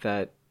fact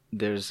that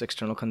there's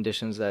external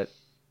conditions that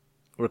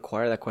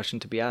require that question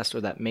to be asked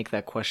or that make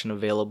that question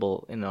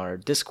available in our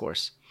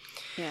discourse.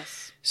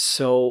 Yes.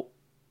 So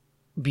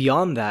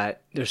beyond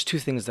that, there's two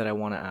things that I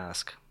want to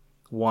ask.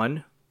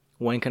 One,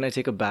 when can I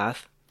take a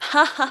bath?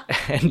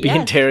 And be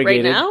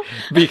interrogated right now?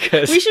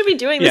 Because we should be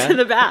doing this in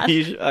the bath.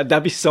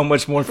 That'd be so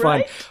much more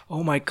fun. Right?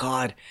 Oh my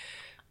God.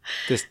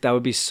 That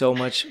would be so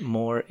much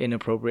more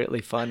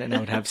inappropriately fun, and I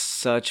would have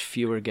such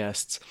fewer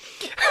guests.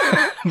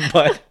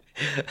 but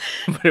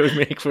it would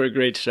make for a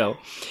great show.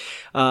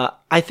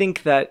 I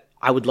think that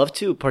I would love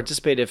to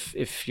participate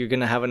if you're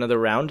going to have another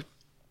round.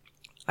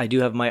 I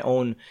do have my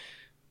own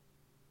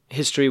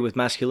history with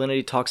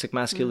masculinity, toxic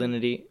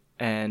masculinity,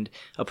 and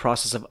a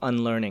process of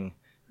unlearning.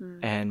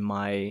 And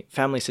my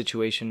family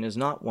situation is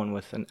not one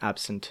with an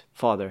absent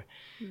father.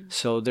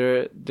 So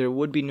there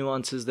would be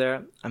nuances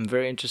there. I'm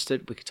very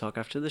interested. We could talk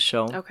after the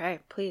show. Okay,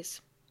 please.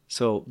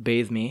 So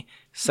bathe me.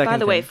 Second By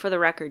the way, thing, for the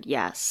record,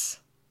 yes.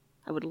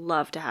 I would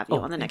love to have you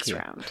Oh, on the thank next you.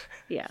 round.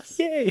 Yes.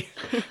 Yay!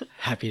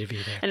 Happy to be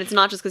there. And it's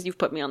not just because you've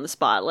put me on the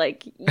spot.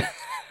 Like,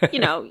 you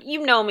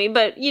know me,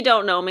 but you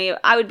don't know me.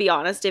 I would be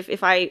honest.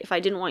 If I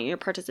didn't want your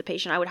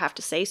participation, I would have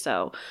to say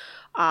so.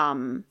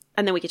 And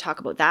then we could talk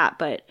about that.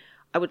 But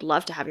I would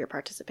love to have your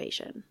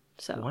participation.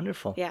 So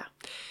Wonderful. Yeah.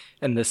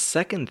 And the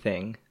second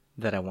thing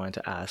that I wanted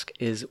to ask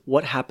is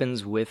what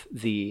happens with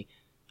the,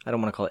 I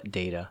don't want to call it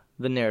data,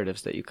 the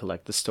narratives that you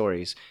collect, the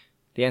stories,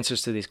 the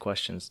answers to these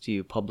questions. Do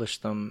you publish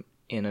them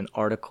in an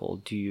article?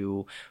 Do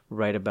you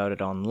write about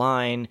it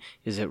online?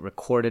 Is it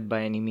recorded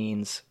by any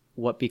means?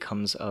 What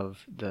becomes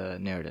of the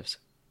narratives?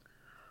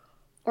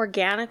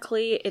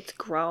 Organically, it's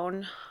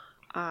grown.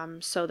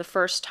 So the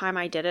first time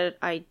I did it,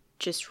 I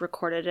just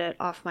recorded it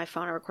off my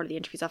phone. I recorded the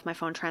interviews off my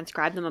phone,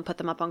 transcribed them, and put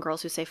them up on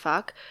Girls Who Say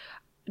Fuck.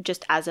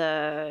 Just as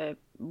I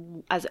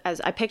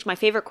picked my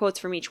favorite quotes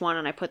from each one,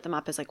 and I put them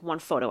up as like one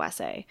photo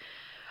essay.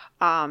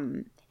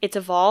 It's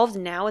evolved.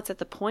 Now it's at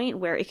the point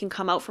where it can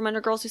come out from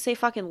under Girls Who Say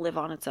Fuck and live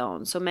on its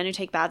own. So Men Who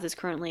Take Baths is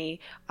currently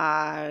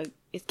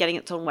it's getting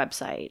its own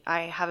website.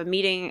 I have a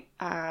meeting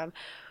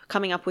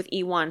coming up with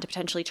E1 to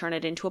potentially turn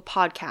it into a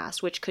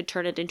podcast, which could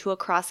turn it into a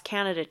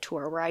cross-Canada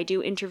tour where I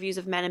do interviews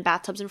of men in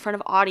bathtubs in front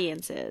of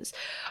audiences.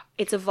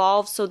 It's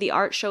evolved, so the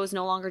art show is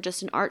no longer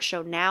just an art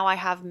show. Now I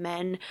have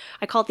men,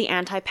 I call it the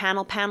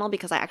anti-panel panel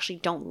because I actually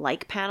don't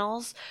like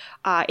panels.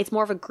 It's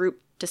more of a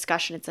group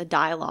discussion. It's a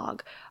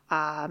dialogue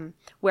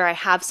where I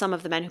have some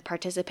of the men who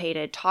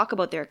participated talk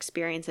about their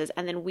experiences,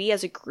 and then we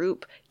as a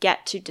group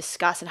get to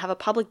discuss and have a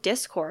public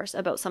discourse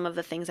about some of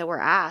the things that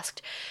were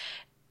asked.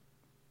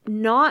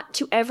 Not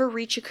to ever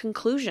reach a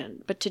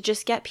conclusion, but to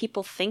just get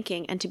people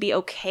thinking and to be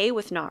okay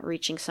with not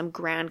reaching some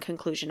grand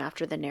conclusion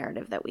after the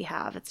narrative that we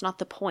have. It's not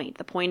the point.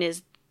 The point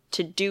is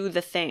to do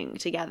the thing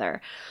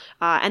together.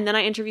 And then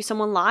I interview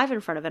someone live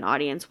in front of an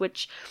audience,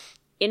 which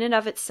in and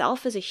of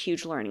itself is a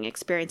huge learning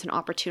experience and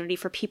opportunity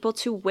for people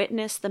to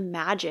witness the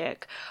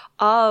magic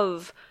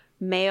of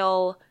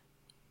male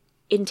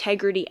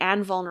integrity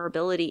and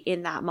vulnerability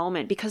in that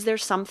moment, because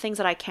there's some things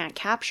that I can't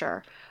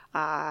capture.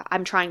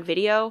 I'm trying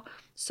video,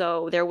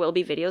 so there will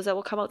be videos that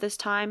will come out this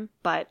time.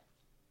 But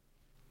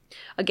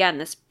again,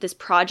 this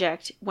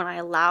project, when I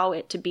allow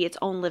it to be its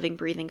own living,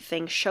 breathing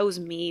thing, shows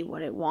me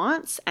what it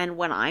wants and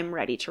when I'm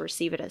ready to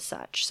receive it as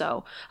such.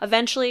 So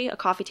eventually a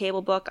coffee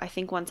table book, I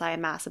think once I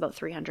amass about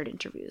 300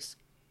 interviews.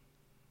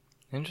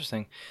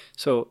 Interesting.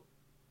 So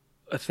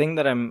a thing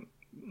that I'm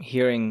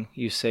hearing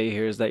you say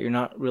here is that you're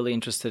not really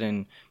interested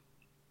in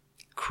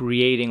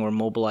creating or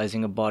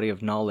mobilizing a body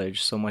of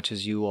knowledge so much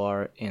as you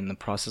are in the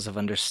process of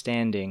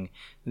understanding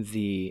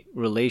the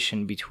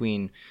relation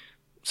between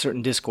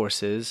certain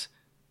discourses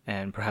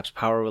and perhaps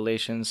power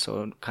relations,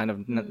 so kind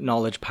of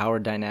knowledge power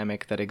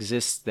dynamic that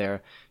exists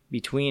there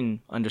between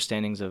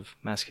understandings of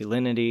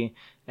masculinity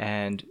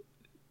and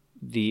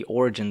the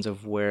origins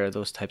of where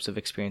those types of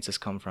experiences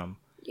come from.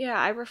 Yeah,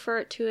 I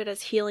refer to it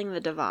as healing the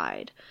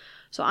divide.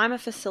 So I'm a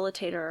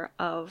facilitator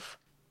of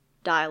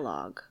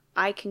dialogue.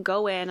 I can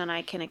go in and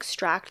I can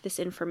extract this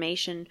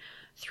information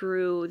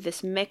through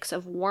this mix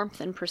of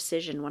warmth and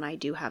precision when I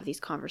do have these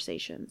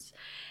conversations.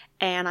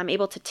 And I'm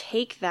able to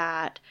take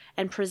that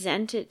and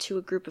present it to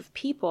a group of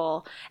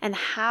people and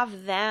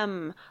have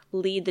them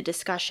lead the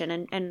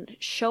discussion and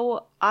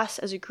show us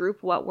as a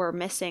group what we're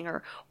missing.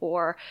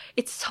 Or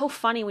it's so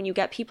funny when you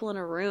get people in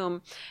a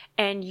room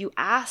and you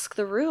ask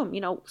the room,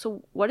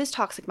 so what is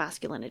toxic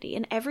masculinity?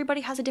 And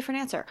everybody has a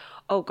different answer.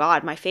 Oh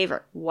God, my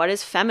favorite. What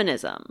is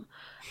feminism?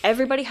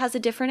 Everybody has a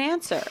different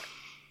answer.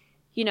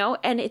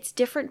 And it's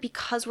different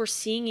because we're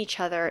seeing each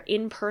other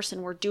in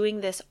person. We're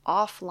doing this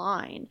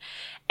offline.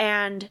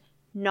 And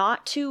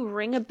not to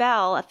ring a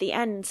bell at the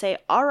end and say,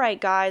 all right,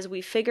 guys, we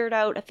figured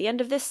out at the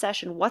end of this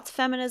session what's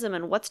feminism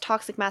and what's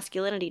toxic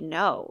masculinity.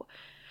 No.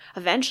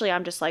 Eventually,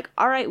 I'm just like,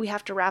 all right, we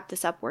have to wrap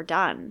this up. We're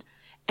done.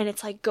 And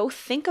it's like, go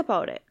think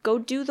about it. Go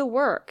do the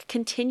work.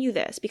 Continue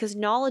this, because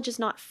knowledge is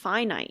not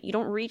finite. You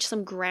don't reach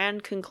some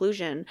grand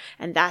conclusion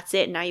and that's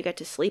it. Now you get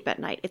to sleep at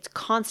night. It's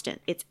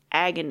constant. It's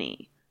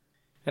agony.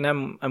 And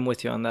I'm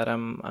with you on that.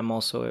 I'm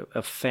also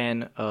a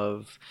fan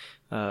of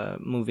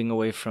moving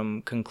away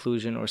from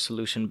conclusion or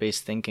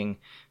solution-based thinking.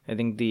 I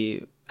think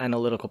the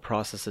analytical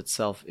process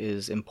itself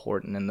is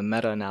important, and the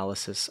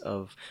meta-analysis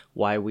of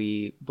why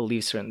we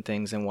believe certain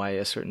things and why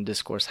a certain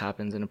discourse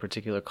happens in a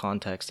particular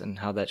context and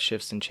how that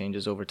shifts and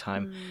changes over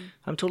time.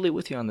 I'm totally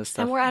with you on this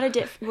stuff. And we're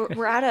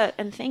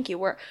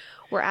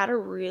at a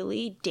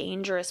really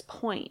dangerous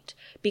point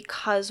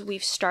because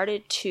we've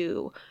started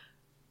to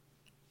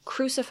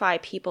crucify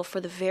people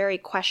for the very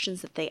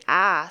questions that they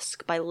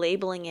ask by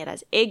labeling it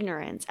as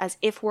ignorance, as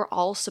if we're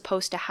all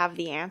supposed to have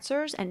the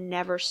answers and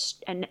never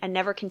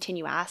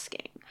continue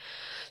asking.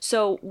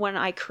 So when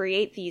I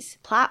create these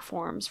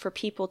platforms for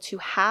people to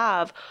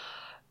have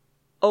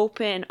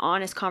open,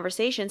 honest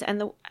conversations,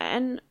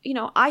 and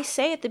I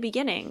say at the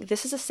beginning,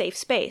 this is a safe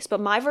space,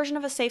 but my version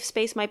of a safe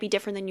space might be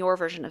different than your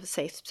version of a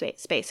safe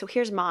space. So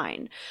here's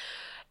mine.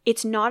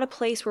 It's not a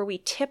place where we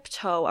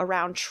tiptoe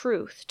around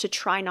truth to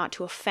try not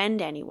to offend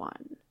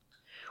anyone.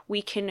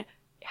 We can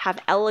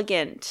have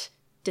elegant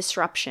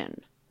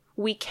disruption.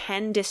 We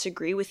can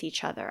disagree with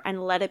each other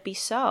and let it be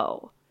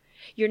so.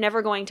 You're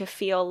never going to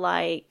feel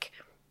like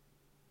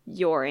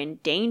you're in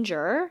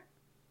danger,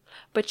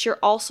 but you're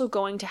also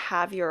going to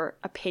have your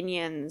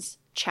opinions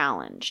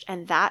challenged,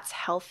 and that's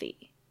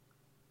healthy.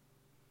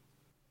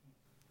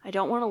 I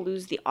don't want to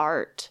lose the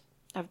art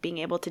of being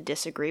able to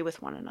disagree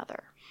with one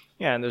another.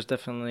 Yeah, and there's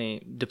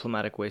definitely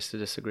diplomatic ways to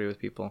disagree with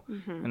people.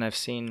 And I've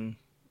seen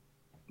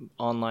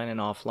online and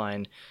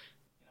offline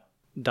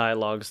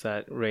dialogues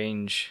that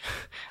range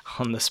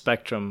on the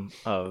spectrum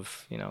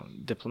of,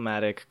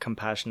 diplomatic,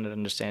 compassionate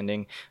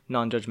understanding,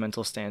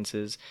 non-judgmental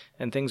stances,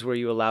 and things where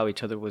you allow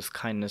each other with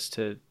kindness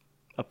to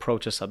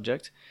approach a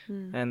subject.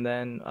 And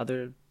then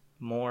other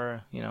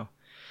more,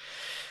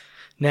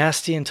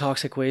 nasty and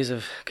toxic ways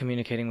of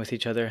communicating with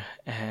each other,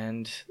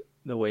 and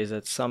the ways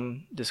that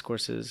some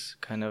discourses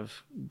kind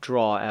of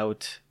draw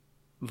out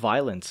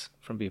violence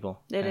from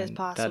people. It is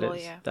possible,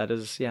 That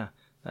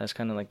is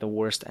kind of like the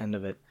worst end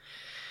of it.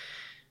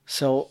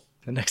 So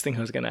the next thing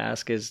I was going to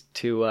ask is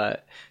to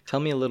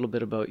tell me a little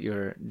bit about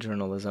your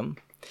journalism,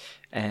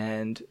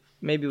 and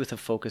maybe with a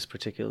focus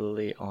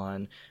particularly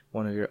on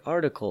one of your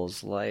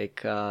articles,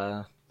 like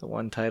the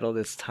one titled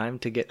 "It's Time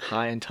to Get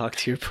High and Talk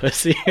to Your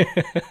Pussy."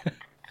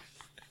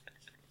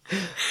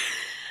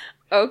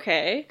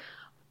 Okay.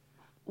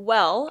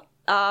 Well,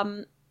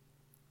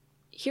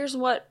 here's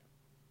what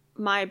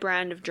my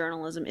brand of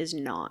journalism is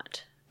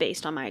not,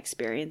 based on my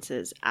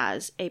experiences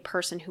as a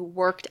person who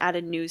worked at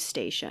a news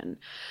station.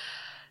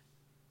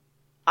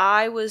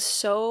 I was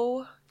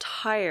so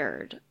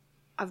tired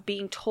of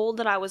being told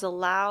that I was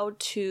allowed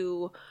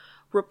to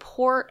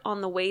report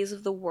on the ways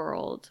of the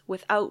world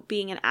without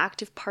being an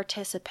active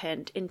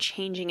participant in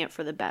changing it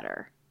for the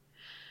better.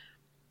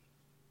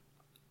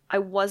 I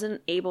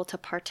wasn't able to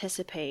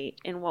participate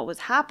in what was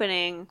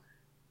happening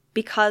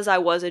because I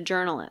was a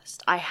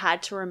journalist. I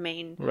had to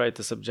remain... Right,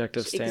 the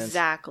subjective stance.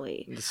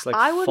 Exactly. This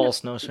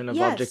false notion of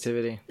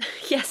objectivity.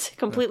 Yes,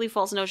 completely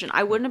false notion.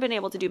 I wouldn't have been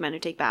able to do Men Who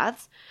Take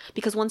Baths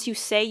because once you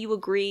say you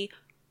agree...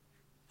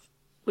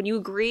 When you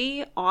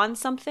agree on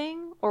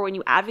something or when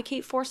you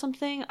advocate for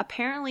something,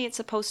 apparently it's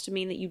supposed to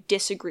mean that you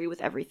disagree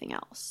with everything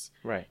else.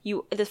 Right.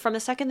 From the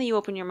second that you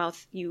open your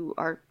mouth, you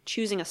are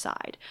choosing a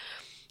side.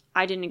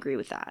 I didn't agree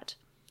with that.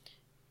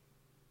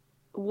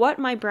 What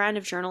my brand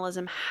of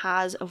journalism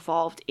has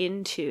evolved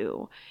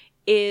into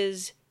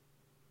is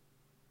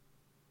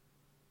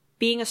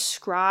being a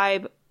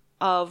scribe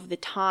of the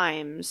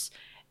times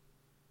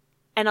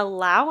and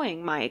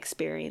allowing my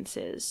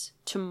experiences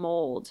to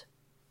mold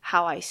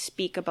how I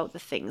speak about the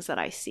things that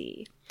I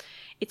see.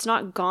 It's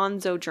not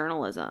gonzo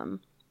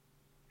journalism.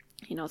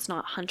 It's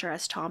not Hunter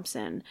S.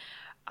 Thompson.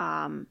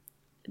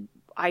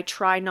 I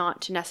try not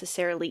to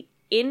necessarily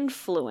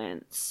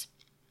influence,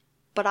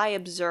 but I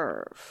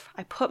observe.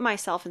 I put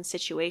myself in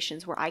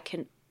situations where I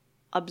can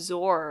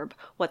absorb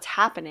what's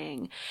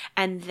happening,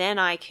 and then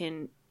I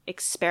can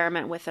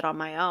experiment with it on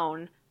my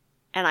own,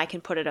 and I can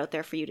put it out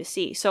there for you to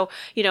see. So,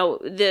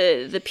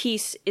 the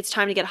piece, "It's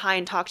Time to Get High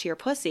and Talk to Your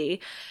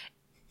Pussy,"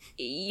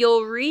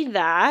 you'll read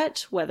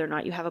that, whether or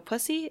not you have a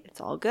pussy,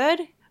 it's all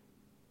good.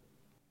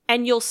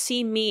 And you'll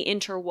see me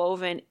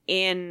interwoven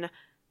in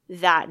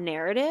that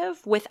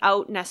narrative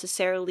without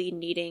necessarily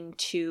needing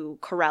to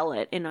corral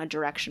it in a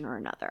direction or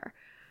another.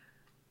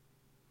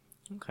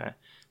 Okay.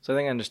 So I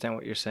think I understand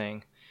what you're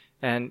saying.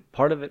 And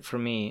part of it for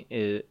me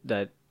is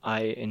that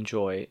I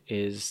enjoy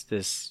is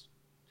this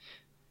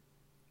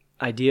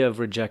idea of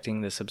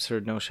rejecting this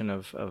absurd notion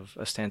of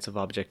a stance of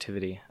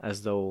objectivity,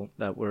 as though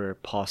that were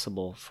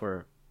possible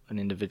for an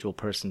individual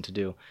person to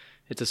do.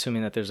 It's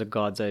assuming that there's a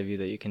God's eye view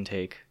that you can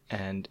take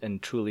and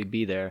truly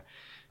be there.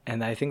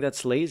 And I think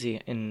that's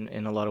lazy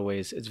in a lot of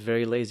ways. It's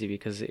very lazy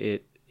because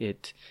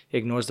it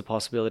ignores the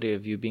possibility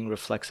of you being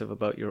reflexive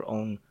about your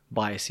own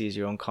biases,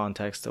 your own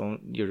context,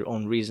 your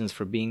own reasons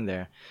for being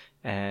there.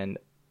 And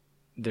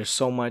there's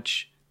so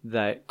much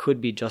that could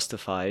be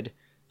justified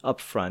up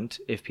front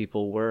if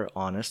people were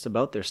honest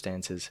about their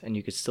stances, and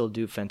you could still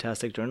do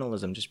fantastic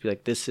journalism. Just be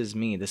like, this is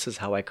me, this is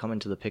how I come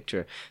into the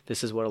picture,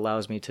 this is what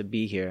allows me to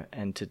be here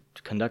and to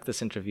conduct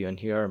this interview, and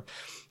here are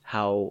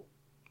how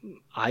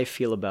I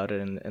feel about it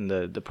and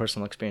the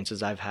personal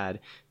experiences I've had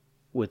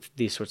with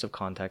these sorts of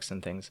contexts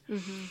and things.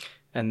 Mm-hmm.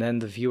 And then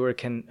the viewer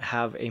can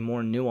have a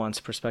more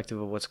nuanced perspective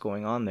of what's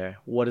going on there.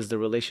 What is the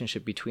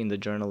relationship between the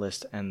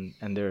journalist and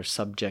their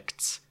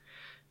subjects?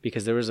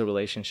 Because there is a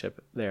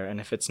relationship there. And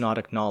if it's not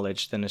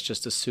acknowledged, then it's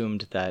just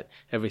assumed that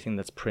everything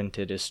that's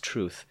printed is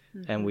truth.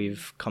 Mm-hmm. And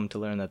we've come to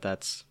learn that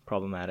that's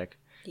problematic.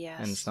 Yes.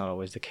 And it's not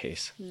always the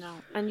case. No.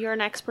 And you're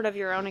an expert of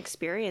your own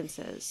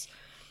experiences.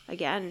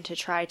 Again, to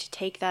try to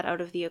take that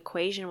out of the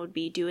equation would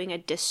be doing a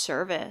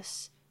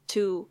disservice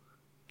to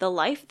the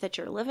life that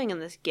you're living and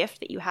this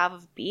gift that you have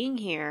of being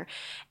here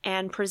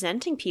and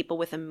presenting people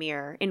with a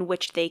mirror in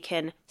which they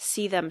can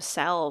see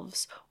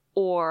themselves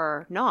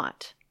or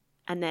not.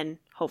 And then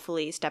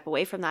hopefully step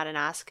away from that and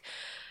ask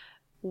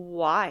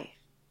why.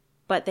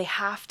 But they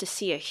have to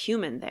see a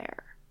human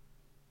there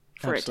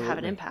for it to have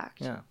an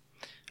impact. Yeah.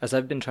 As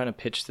I've been trying to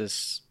pitch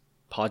this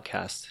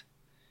podcast,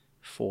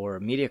 for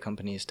media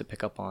companies to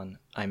pick up on,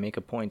 I make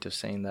a point of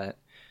saying that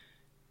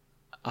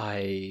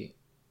I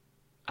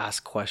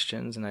ask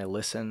questions and I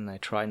listen, and I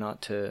try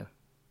not to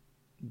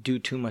do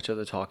too much of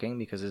the talking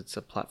because it's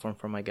a platform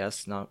for my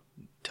guests, not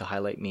to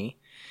highlight me.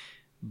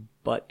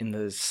 But in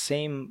the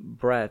same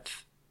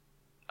breath,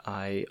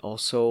 I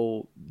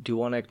also do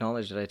want to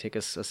acknowledge that I take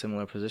a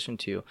similar position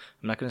to you.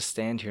 I'm not going to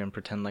stand here and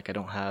pretend like I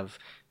don't have,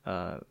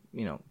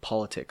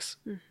 politics,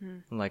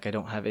 like I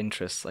don't have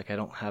interests, like I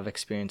don't have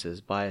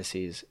experiences,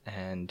 biases,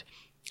 and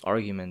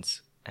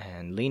arguments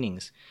and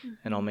leanings.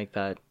 And I'll make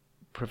that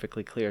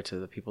perfectly clear to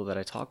the people that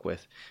I talk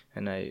with.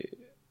 And I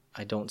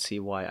don't see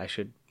why I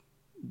should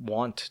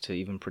want to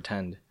even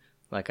pretend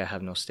like I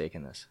have no stake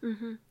in this.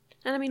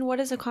 And I mean, what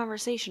is a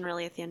conversation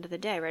really at the end of the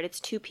day, right? It's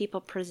two people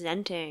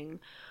presenting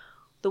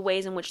the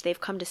ways in which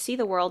they've come to see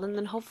the world and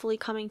then hopefully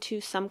coming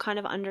to some kind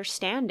of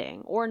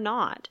understanding or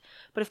not.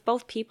 But if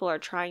both people are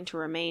trying to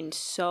remain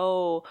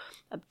so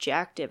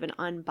objective and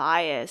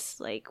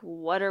unbiased, like,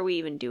 what are we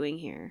even doing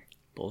here?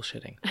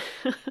 Bullshitting.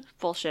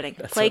 Bullshitting.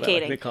 That's placating.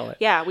 what I like to call it.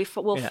 Yeah,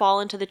 we'll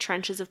fall into the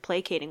trenches of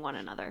placating one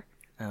another.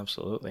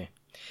 Absolutely.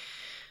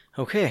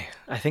 Okay,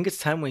 I think it's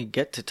time we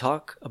get to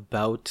talk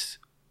about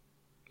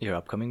your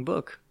upcoming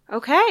book.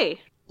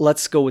 Okay.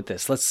 Let's go with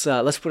this. Let's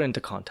put it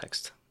into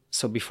context.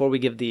 So before we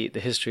give the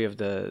history of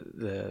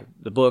the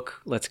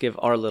book, let's give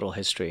our little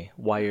history,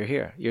 why you're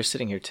here. You're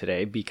sitting here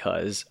today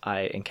because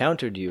I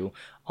encountered you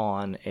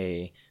on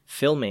a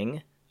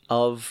filming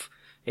of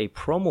a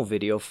promo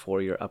video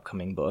for your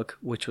upcoming book,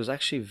 which was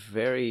actually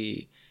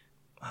very,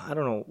 I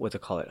don't know what to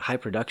call it, high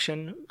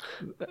production.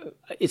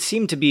 It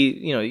seemed to be,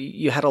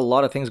 you had a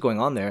lot of things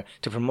going on there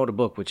to promote a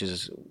book, which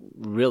is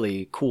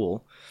really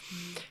cool.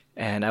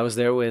 And I was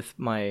there with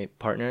my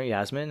partner,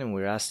 Yasmin, and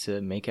we were asked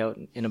to make out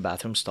in a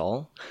bathroom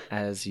stall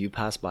as you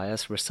passed by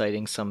us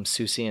reciting some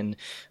Seussian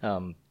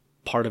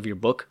part of your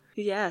book.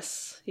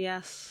 Yes.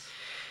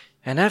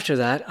 And after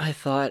that, I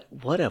thought,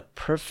 what a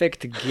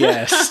perfect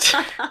guest.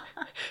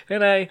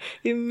 And I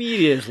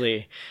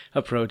immediately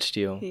approached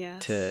you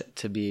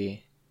to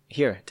be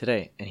here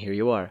today. And here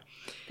you are.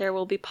 There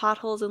will be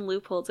potholes and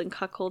loopholes and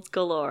cuckolds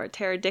galore,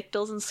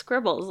 pterodactyls and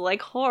scribbles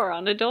like whore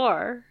on a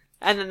door.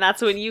 And then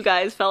that's when you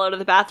guys fell out of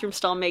the bathroom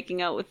stall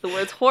making out with the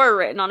words whore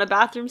written on a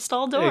bathroom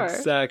stall door.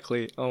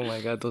 Exactly. Oh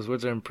my God, those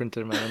words are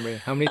imprinted in my memory.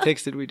 How many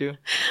takes did we do?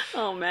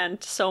 Oh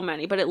man, so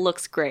many. But it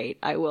looks great,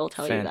 I will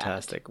tell you that.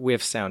 Fantastic. We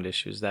have sound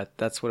issues.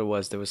 That's what it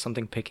was. There was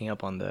something picking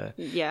up on the...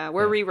 Yeah,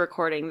 we're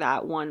re-recording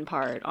that one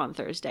part on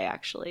Thursday,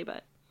 actually,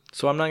 but...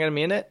 So I'm not going to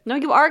be in it? No,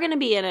 you are going to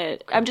be in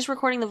it. Okay. I'm just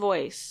recording the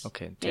voice.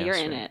 Okay. Yeah, you're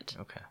in it.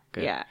 Okay,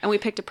 good. Yeah, and we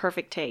picked a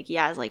perfect take.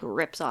 Yaz, like,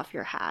 rips off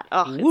your hat.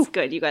 Oh, it's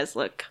good. You guys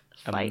look...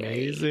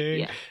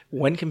 Amazing. Yeah.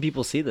 When can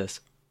people see this?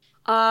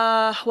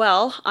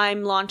 Well,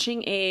 I'm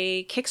launching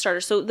a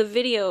Kickstarter. So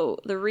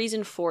the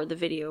reason for the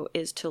video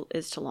is to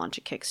launch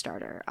a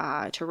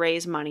Kickstarter, to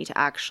raise money to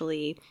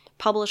actually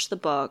publish the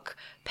book,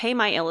 pay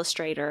my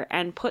illustrator,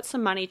 and put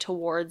some money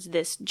towards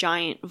this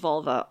giant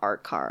vulva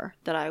art car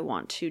that I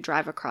want to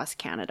drive across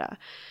Canada.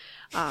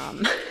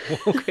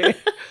 Okay.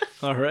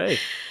 All right.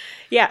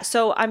 Yeah,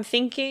 so I'm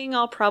thinking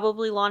I'll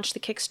probably launch the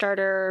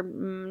Kickstarter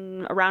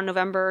around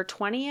November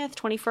 20th,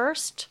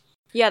 21st.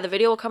 Yeah, the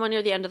video will come on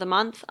near the end of the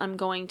month. I'm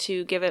going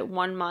to give it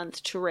 1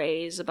 month to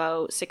raise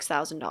about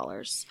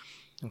 $6,000.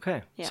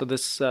 Okay. Yeah. So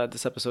this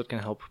episode can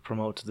help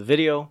promote the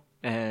video,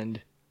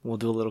 and we'll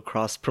do a little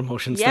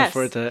cross-promotion stuff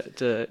for it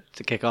to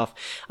kick off.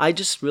 I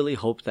just really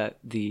hope that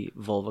the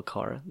vulva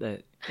car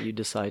that you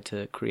decide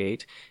to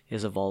create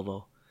is a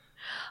Volvo.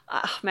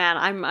 Man,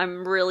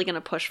 I'm really going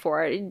to push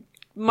for it.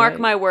 Mark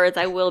my words,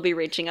 I will be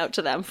reaching out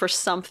to them for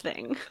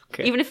something.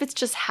 Okay. Even if it's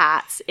just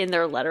hats in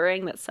their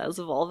lettering that says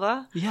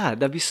vulva. Yeah,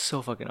 that'd be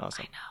so fucking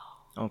awesome. I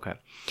know. Okay.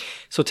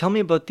 So tell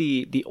me about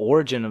the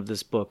origin of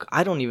this book.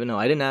 I don't even know.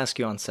 I didn't ask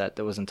you on set.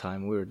 There wasn't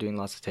time. We were doing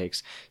lots of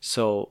takes.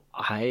 So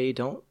I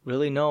don't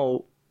really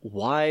know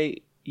why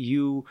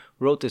you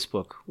wrote this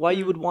book. Why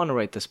you would want to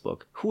write this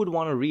book. Who would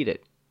want to read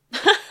it?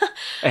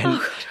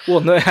 And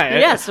I'm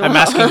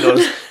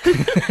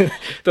asking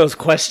those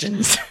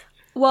questions.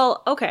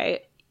 Well,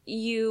 okay.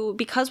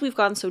 Because we've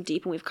gone so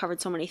deep and we've covered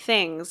so many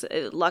things,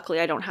 luckily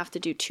I don't have to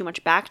do too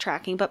much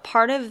backtracking, but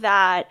part of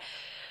that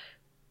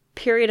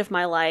period of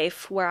my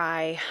life where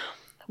I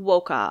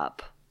woke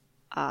up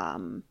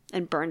and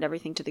burned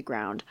everything to the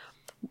ground,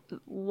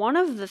 one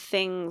of the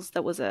things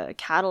that was a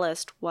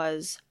catalyst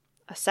was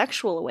a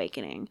sexual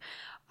awakening.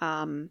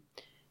 After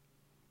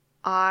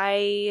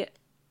I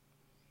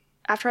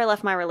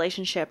left my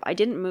relationship, I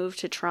didn't move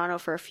to Toronto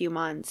for a few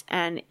months,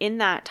 and in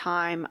that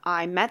time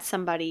I met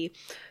somebody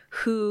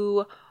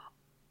who,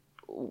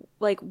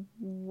 like,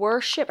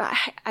 worship,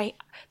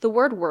 the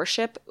word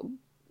worship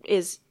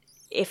is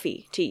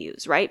iffy to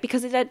use, right?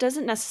 Because that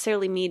doesn't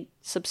necessarily mean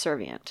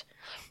subservient.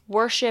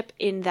 Worship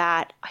in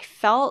that I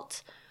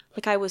felt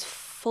like I was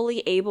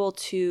fully able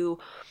to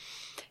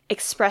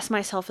express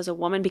myself as a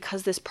woman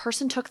because this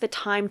person took the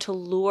time to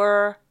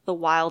lure the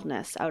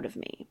wildness out of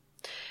me.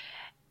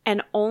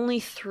 And only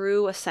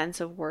through a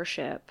sense of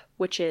worship,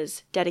 which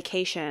is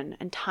dedication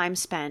and time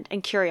spent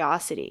and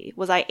curiosity,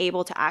 was I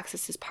able to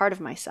access this part of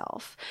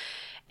myself.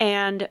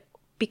 And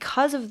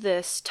because of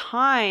this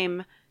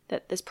time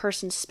that this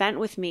person spent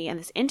with me and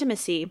this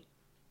intimacy,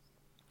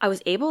 I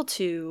was able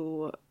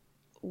to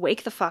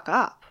wake the fuck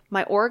up.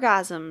 My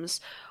orgasms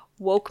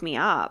woke me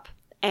up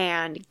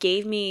and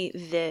gave me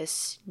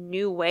this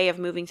new way of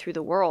moving through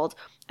the world.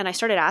 And I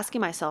started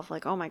asking myself,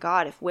 like, oh my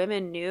God, if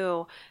women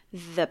knew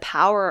the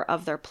power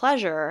of their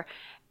pleasure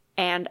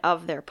and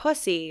of their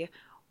pussy,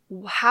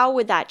 how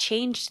would that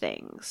change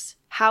things?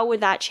 How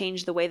would that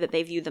change the way that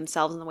they view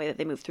themselves and the way that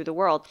they move through the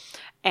world?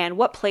 And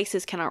what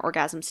places can our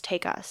orgasms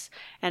take us?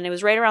 And it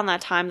was right around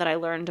that time that I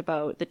learned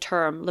about the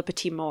term le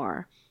petit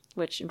mort,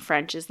 which in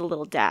French is the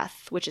little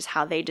death, which is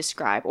how they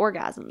describe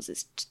orgasms,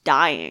 is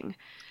dying.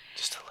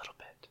 Just a little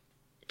bit.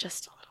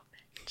 Just a little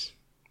bit.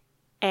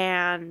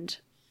 And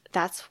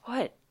that's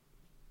what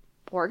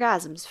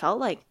orgasms felt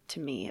like to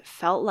me. It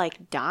felt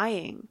like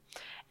dying.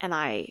 And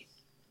I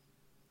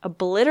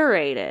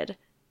obliterated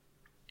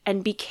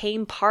and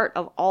became part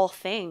of all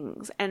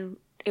things. And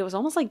it was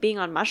almost like being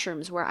on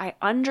mushrooms, where I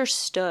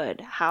understood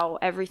how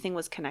everything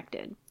was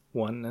connected.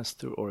 Oneness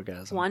through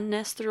orgasm.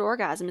 Oneness through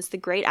orgasm. It's the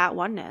great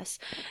at-oneness.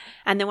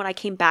 And then when I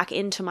came back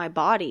into my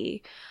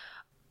body,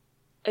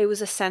 it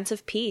was a sense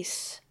of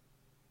peace.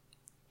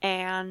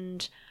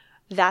 And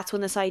that's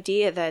when this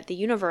idea that the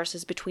universe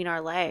is between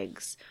our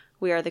legs.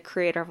 We are the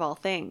creator of all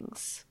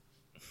things.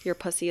 Your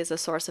pussy is a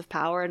source of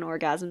power and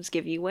orgasms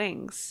give you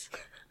wings.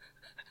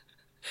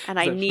 And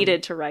I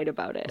needed to write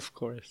about it. Of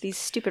course. These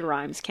stupid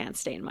rhymes can't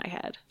stay in my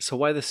head. So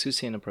why the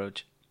Seussian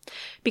approach?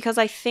 Because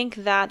I think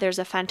that there's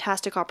a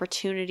fantastic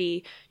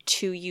opportunity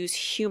to use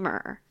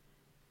humor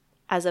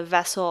as a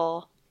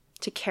vessel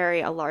to carry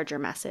a larger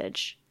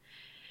message.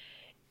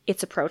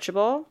 It's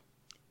approachable.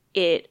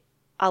 It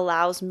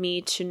allows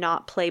me to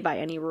not play by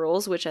any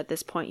rules, which at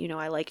this point,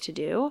 I like to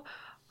do.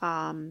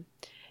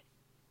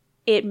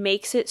 It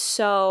makes it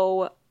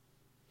so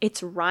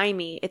it's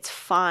rhymey, it's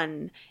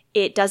fun.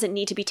 It doesn't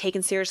need to be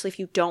taken seriously if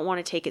you don't want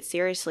to take it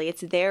seriously.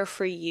 It's there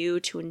for you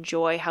to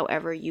enjoy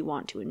however you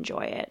want to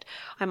enjoy it.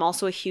 I'm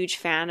also a huge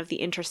fan of the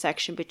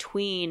intersection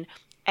between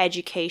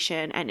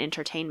education and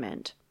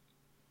entertainment.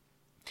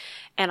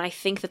 And I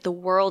think that the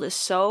world is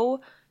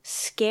so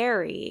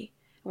scary,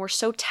 and we're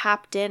so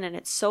tapped in, and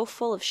it's so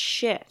full of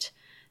shit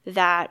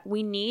that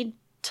we need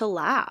to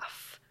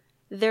laugh.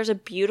 There's a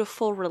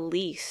beautiful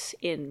release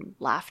in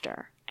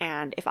laughter.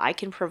 And if I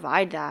can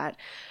provide that,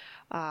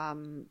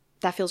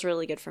 that feels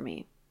really good for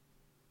me.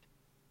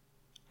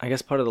 I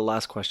guess part of the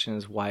last question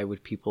is, why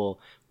would people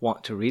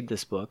want to read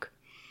this book?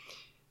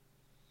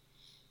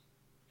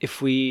 If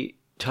we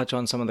touch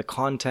on some of the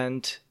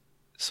content,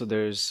 so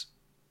there's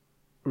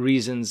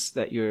reasons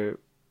that you've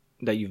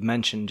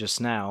mentioned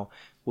just now,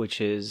 which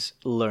is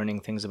learning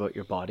things about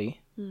your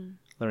body,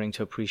 learning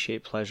to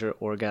appreciate pleasure,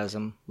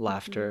 orgasm,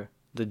 laughter,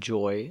 the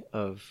joy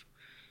of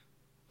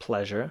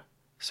pleasure.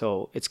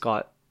 So it's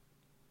got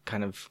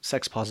kind of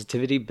sex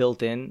positivity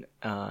built in,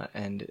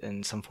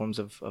 and some forms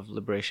of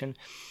liberation.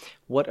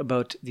 What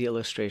about the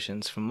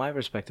illustrations? From my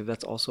perspective,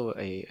 that's also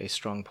a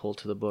strong pull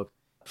to the book.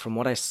 From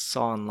what I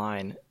saw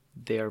online,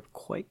 they're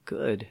quite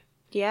good.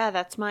 Yeah,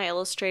 that's my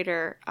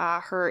illustrator.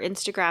 Her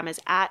Instagram is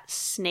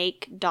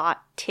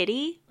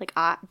 @snake.tiddy, like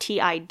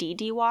Tiddy.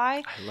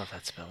 I love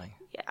that spelling.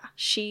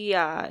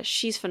 Yeah,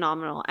 she's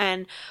phenomenal.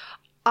 And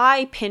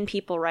I pin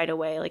people right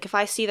away. Like, if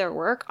I see their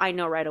work, I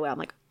know right away. I'm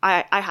like,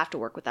 I have to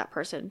work with that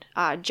person.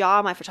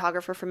 Ja, my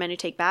photographer for Men Who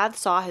Take Baths,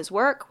 saw his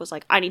work, was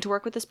like, I need to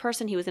work with this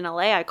person. He was in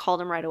LA. I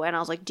called him right away and I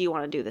was like, do you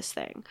want to do this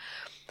thing?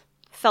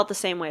 Felt the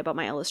same way about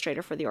my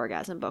illustrator for the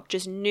orgasm book.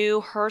 Just knew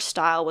her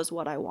style was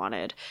what I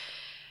wanted.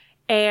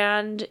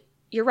 And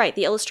you're right,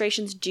 the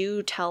illustrations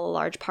do tell a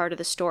large part of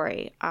the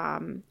story.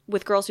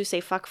 With Girls Who Say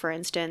Fuck, for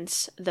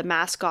instance, the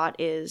mascot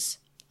is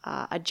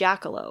a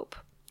jackalope,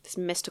 this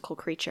mystical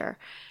creature.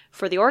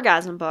 For the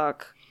orgasm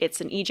book, it's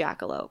an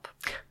ejackalope.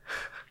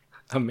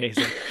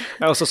 Amazing.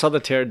 I also saw the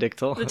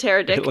pterodactyl. The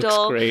pterodactyl. It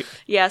looks great.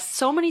 Yes,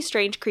 so many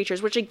strange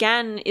creatures, which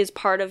again is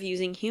part of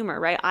using humor,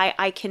 right?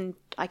 I can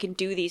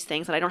do these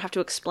things and I don't have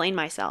to explain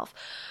myself.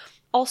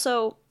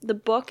 Also, the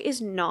book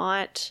is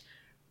not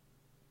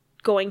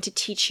going to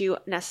teach you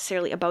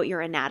necessarily about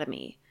your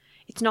anatomy.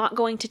 It's not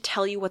going to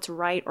tell you what's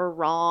right or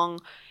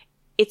wrong.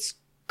 It's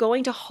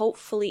going to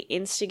hopefully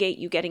instigate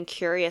you getting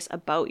curious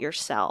about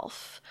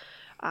yourself.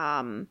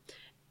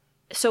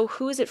 So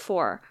who is it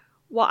for?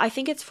 Well, I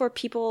think it's for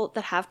people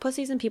that have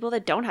pussies and people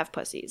that don't have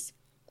pussies.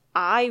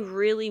 I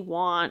really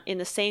want, in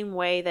the same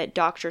way that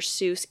Dr.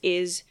 Seuss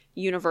is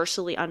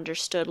universally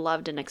understood,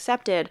 loved, and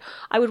accepted,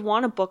 I would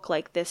want a book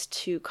like this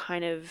to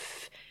kind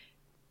of,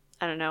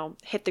 I don't know,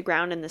 hit the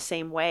ground in the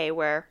same way,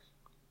 where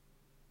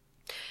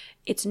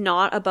it's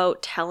not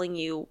about telling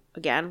you,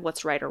 again,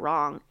 what's right or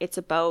wrong. It's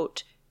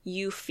about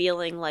you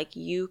feeling like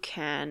you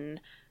can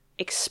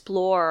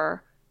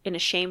explore in a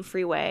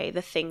shame-free way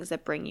the things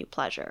that bring you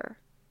pleasure.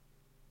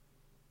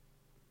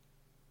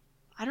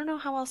 I don't know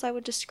how else I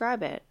would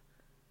describe it.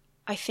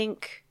 I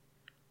think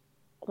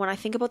when I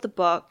think about the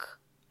book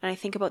and I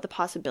think about the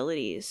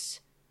possibilities,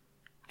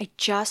 I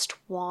just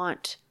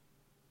want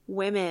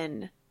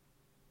women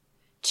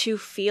to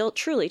feel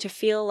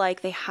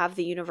like they have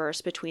the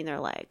universe between their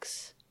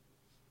legs.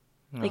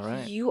 Like,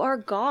 right. You are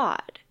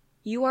God.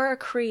 You are a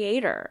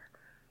creator.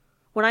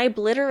 When I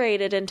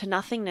obliterated into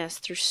nothingness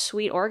through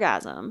sweet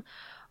orgasm,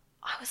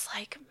 I was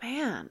like,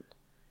 man,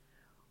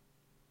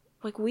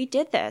 like, we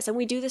did this and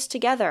we do this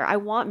together. I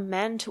want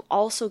men to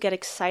also get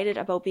excited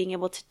about being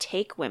able to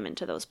take women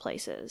to those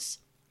places.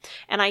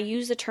 And I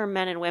use the term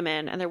men and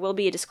women, and there will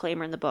be a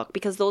disclaimer in the book,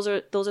 because those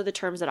are the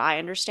terms that I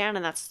understand.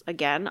 And that's,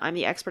 again, I'm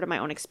the expert of my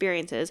own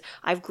experiences.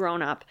 I've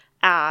grown up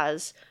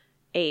as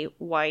a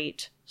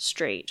white,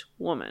 straight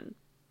woman.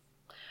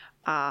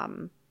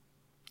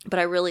 But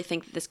I really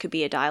think that this could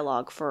be a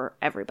dialogue for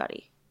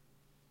everybody.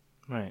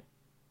 Right.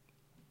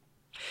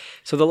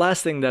 So the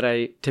last thing that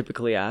I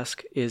typically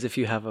ask is if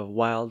you have a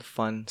wild,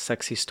 fun,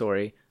 sexy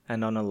story,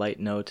 and on a light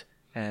note,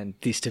 and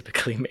these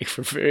typically make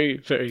for very,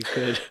 very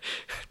good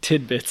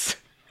tidbits.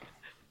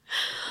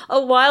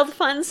 A wild,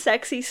 fun,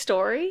 sexy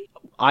story?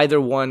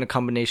 Either one, a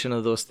combination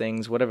of those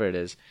things, whatever it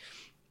is.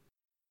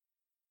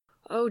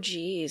 Oh,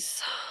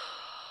 geez.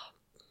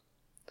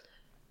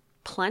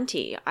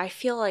 Plenty. I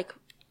feel like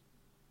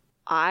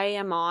I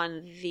am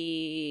on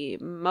the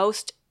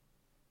most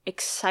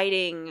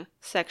exciting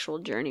sexual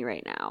journey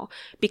right now,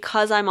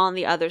 because I'm on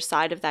the other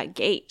side of that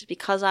gate,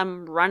 because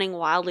I'm running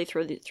wildly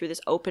through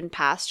this open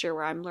pasture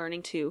where I'm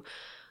learning to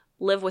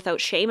live without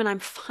shame, and I'm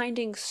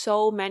finding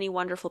so many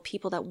wonderful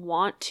people that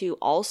want to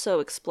also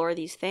explore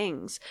these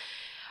things.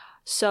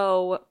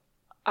 So,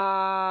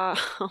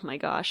 oh my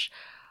gosh.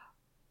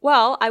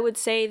 Well, I would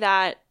say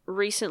that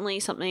recently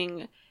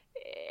something,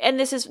 and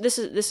this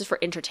is for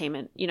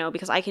entertainment,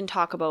 because I can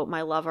talk about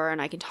my lover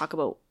and I can talk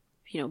about,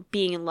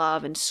 being in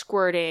love and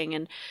squirting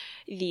and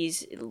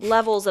these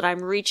levels that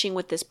I'm reaching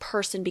with this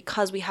person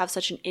because we have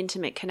such an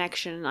intimate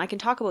connection. And I can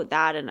talk about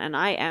that, and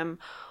I am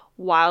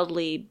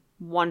wildly,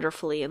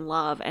 wonderfully in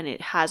love, and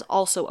it has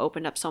also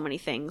opened up so many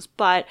things.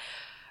 But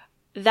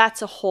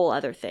that's a whole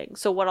other thing.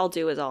 So what I'll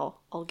do is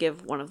I'll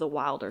give one of the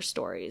wilder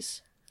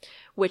stories,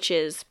 which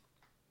is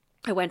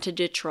I went to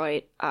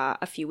Detroit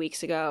a few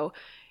weeks ago,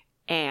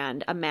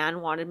 and a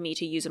man wanted me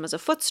to use him as a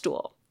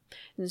footstool.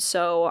 And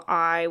so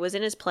I was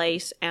in his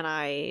place, and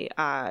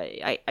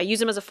I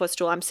use him as a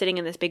footstool. I'm sitting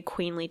in this big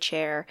queenly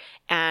chair,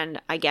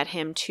 and I get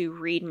him to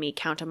read me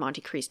Count of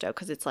Monte Cristo,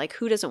 because it's like,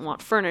 who doesn't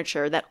want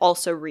furniture that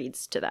also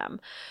reads to them?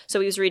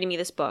 So he was reading me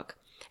this book.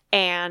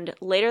 And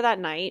later that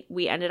night,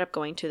 we ended up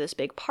going to this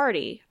big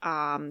party,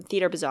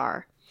 Theater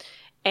Bazaar.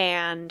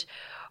 And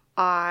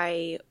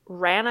I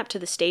ran up to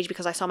the stage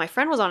because I saw my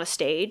friend was on a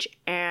stage,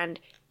 and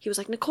he was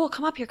like, Nicole,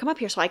 come up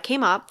here. So I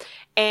came up,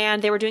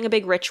 and they were doing a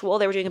big ritual.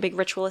 They were doing a big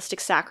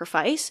ritualistic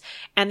sacrifice.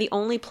 And the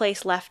only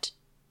place left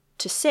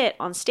to sit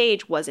on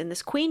stage was in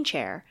this queen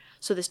chair.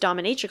 So this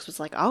dominatrix was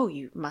like, oh,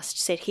 you must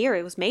sit here.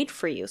 It was made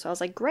for you. So I was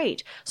like,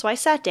 great. So I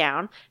sat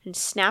down and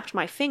snapped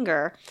my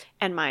finger,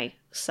 and my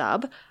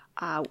sub,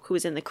 who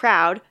was in the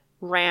crowd,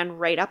 ran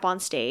right up on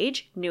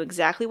stage, knew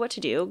exactly what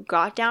to do,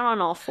 got down on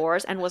all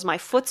fours, and was my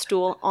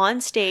footstool on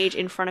stage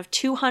in front of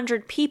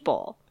 200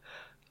 people.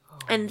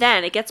 And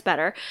then it gets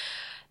better.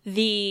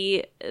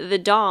 The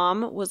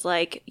dom was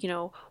like,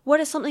 what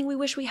is something we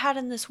wish we had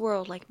in this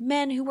world? Like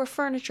men who were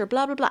furniture,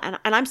 blah, blah, blah.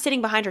 And I'm sitting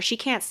behind her. She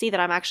can't see that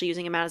I'm actually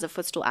using a man as a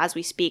footstool as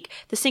we speak.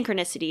 The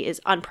synchronicity is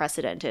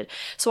unprecedented.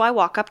 So I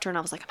walk up to her and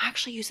I was like, I'm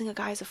actually using a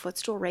guy as a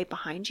footstool right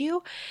behind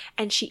you.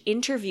 And she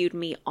interviewed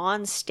me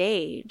on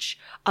stage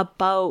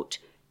about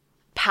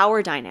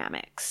power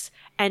dynamics.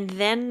 And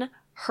then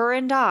her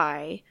and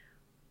I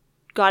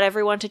got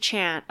everyone to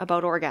chant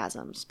about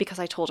orgasms because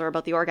I told her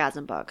about the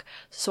orgasm book.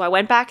 So I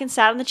went back and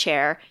sat in the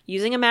chair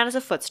using a man as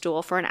a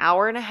footstool for an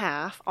hour and a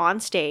half on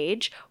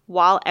stage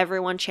while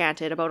everyone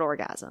chanted about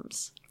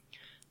orgasms.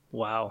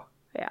 Wow.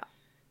 Yeah.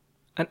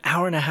 An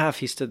hour and a half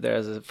he stood there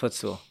as a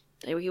footstool.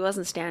 He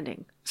wasn't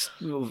standing.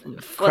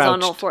 Crouched. Was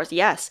on all fours,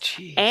 yes.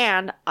 Jeez.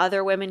 And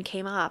other women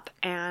came up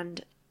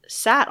and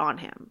sat on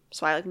him.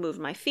 So I moved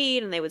my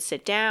feet and they would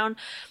sit down,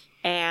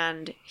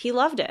 and he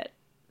loved it.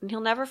 And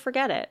he'll never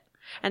forget it.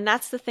 And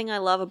that's the thing I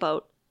love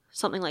about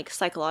something like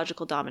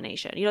psychological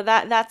domination.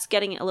 That's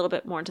getting a little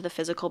bit more into the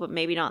physical, but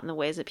maybe not in the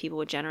ways that people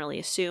would generally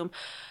assume.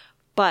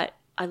 But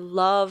I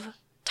love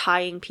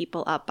tying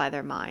people up by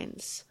their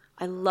minds.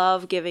 I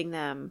love giving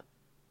them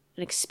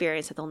an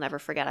experience that they'll never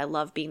forget. I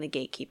love being the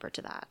gatekeeper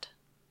to that.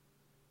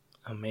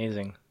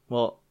 Amazing.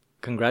 Well,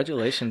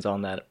 congratulations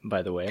on that,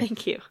 by the way.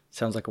 Thank you.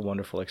 Sounds like a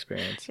wonderful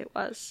experience. It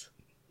was.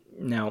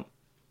 Now,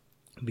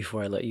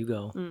 before I let you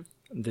go,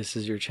 this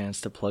is your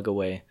chance to plug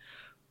away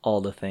all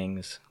the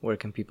things. Where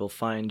can people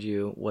find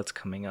you? What's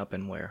coming up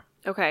and where?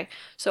 Okay.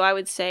 So I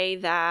would say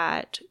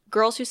that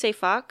Girls Who Say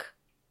Fuck,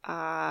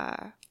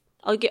 I'll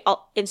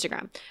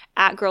Instagram,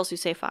 at Girls Who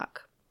Say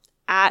Fuck,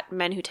 at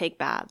Men Who Take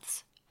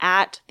Baths,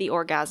 at The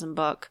Orgasm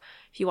Book.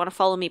 If you want to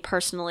follow me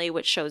personally,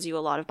 which shows you a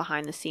lot of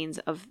behind the scenes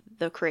of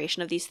the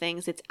creation of these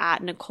things, it's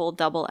at Nicole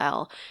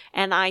L,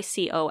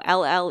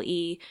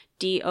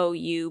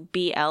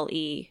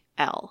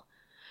 NicollelleDoublel.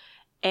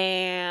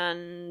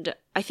 And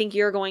I think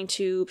you're going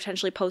to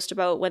potentially post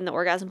about when the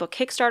Orgasm Book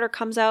Kickstarter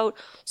comes out.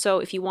 So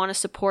if you want to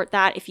support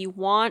that, if you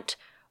want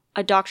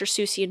a Dr.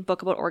 Seussian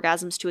book about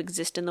orgasms to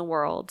exist in the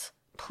world,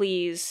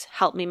 please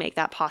help me make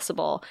that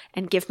possible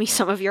and give me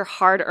some of your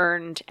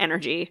hard-earned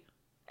energy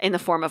in the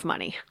form of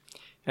money.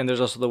 And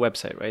there's also the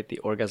website, right?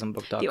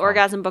 Theorgasmbook.com.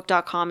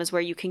 Theorgasmbook.com is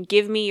where you can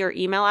give me your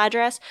email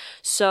address.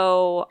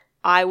 So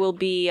I will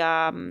be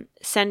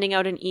sending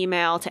out an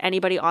email to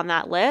anybody on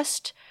that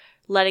list,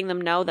 letting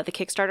them know that the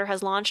Kickstarter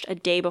has launched a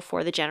day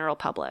before the general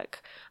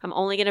public. I'm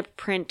only going to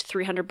print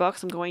 300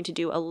 books. I'm going to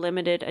do a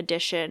limited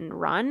edition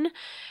run.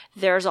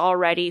 There's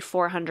already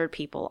 400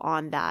 people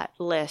on that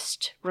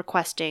list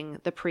requesting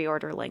the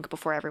pre-order link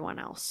before everyone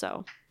else.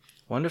 So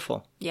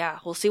wonderful. Yeah,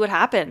 we'll see what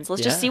happens.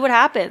 Let's just see what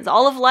happens.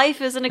 All of life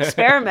is an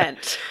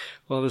experiment.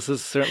 Well, this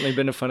has certainly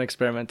been a fun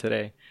experiment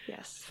today.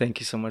 Yes. Thank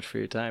you so much for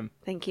your time.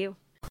 Thank you.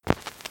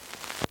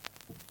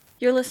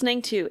 You're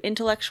listening to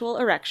Intellectual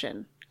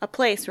Erection, a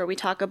place where we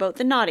talk about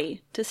the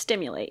naughty to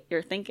stimulate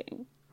your thinking.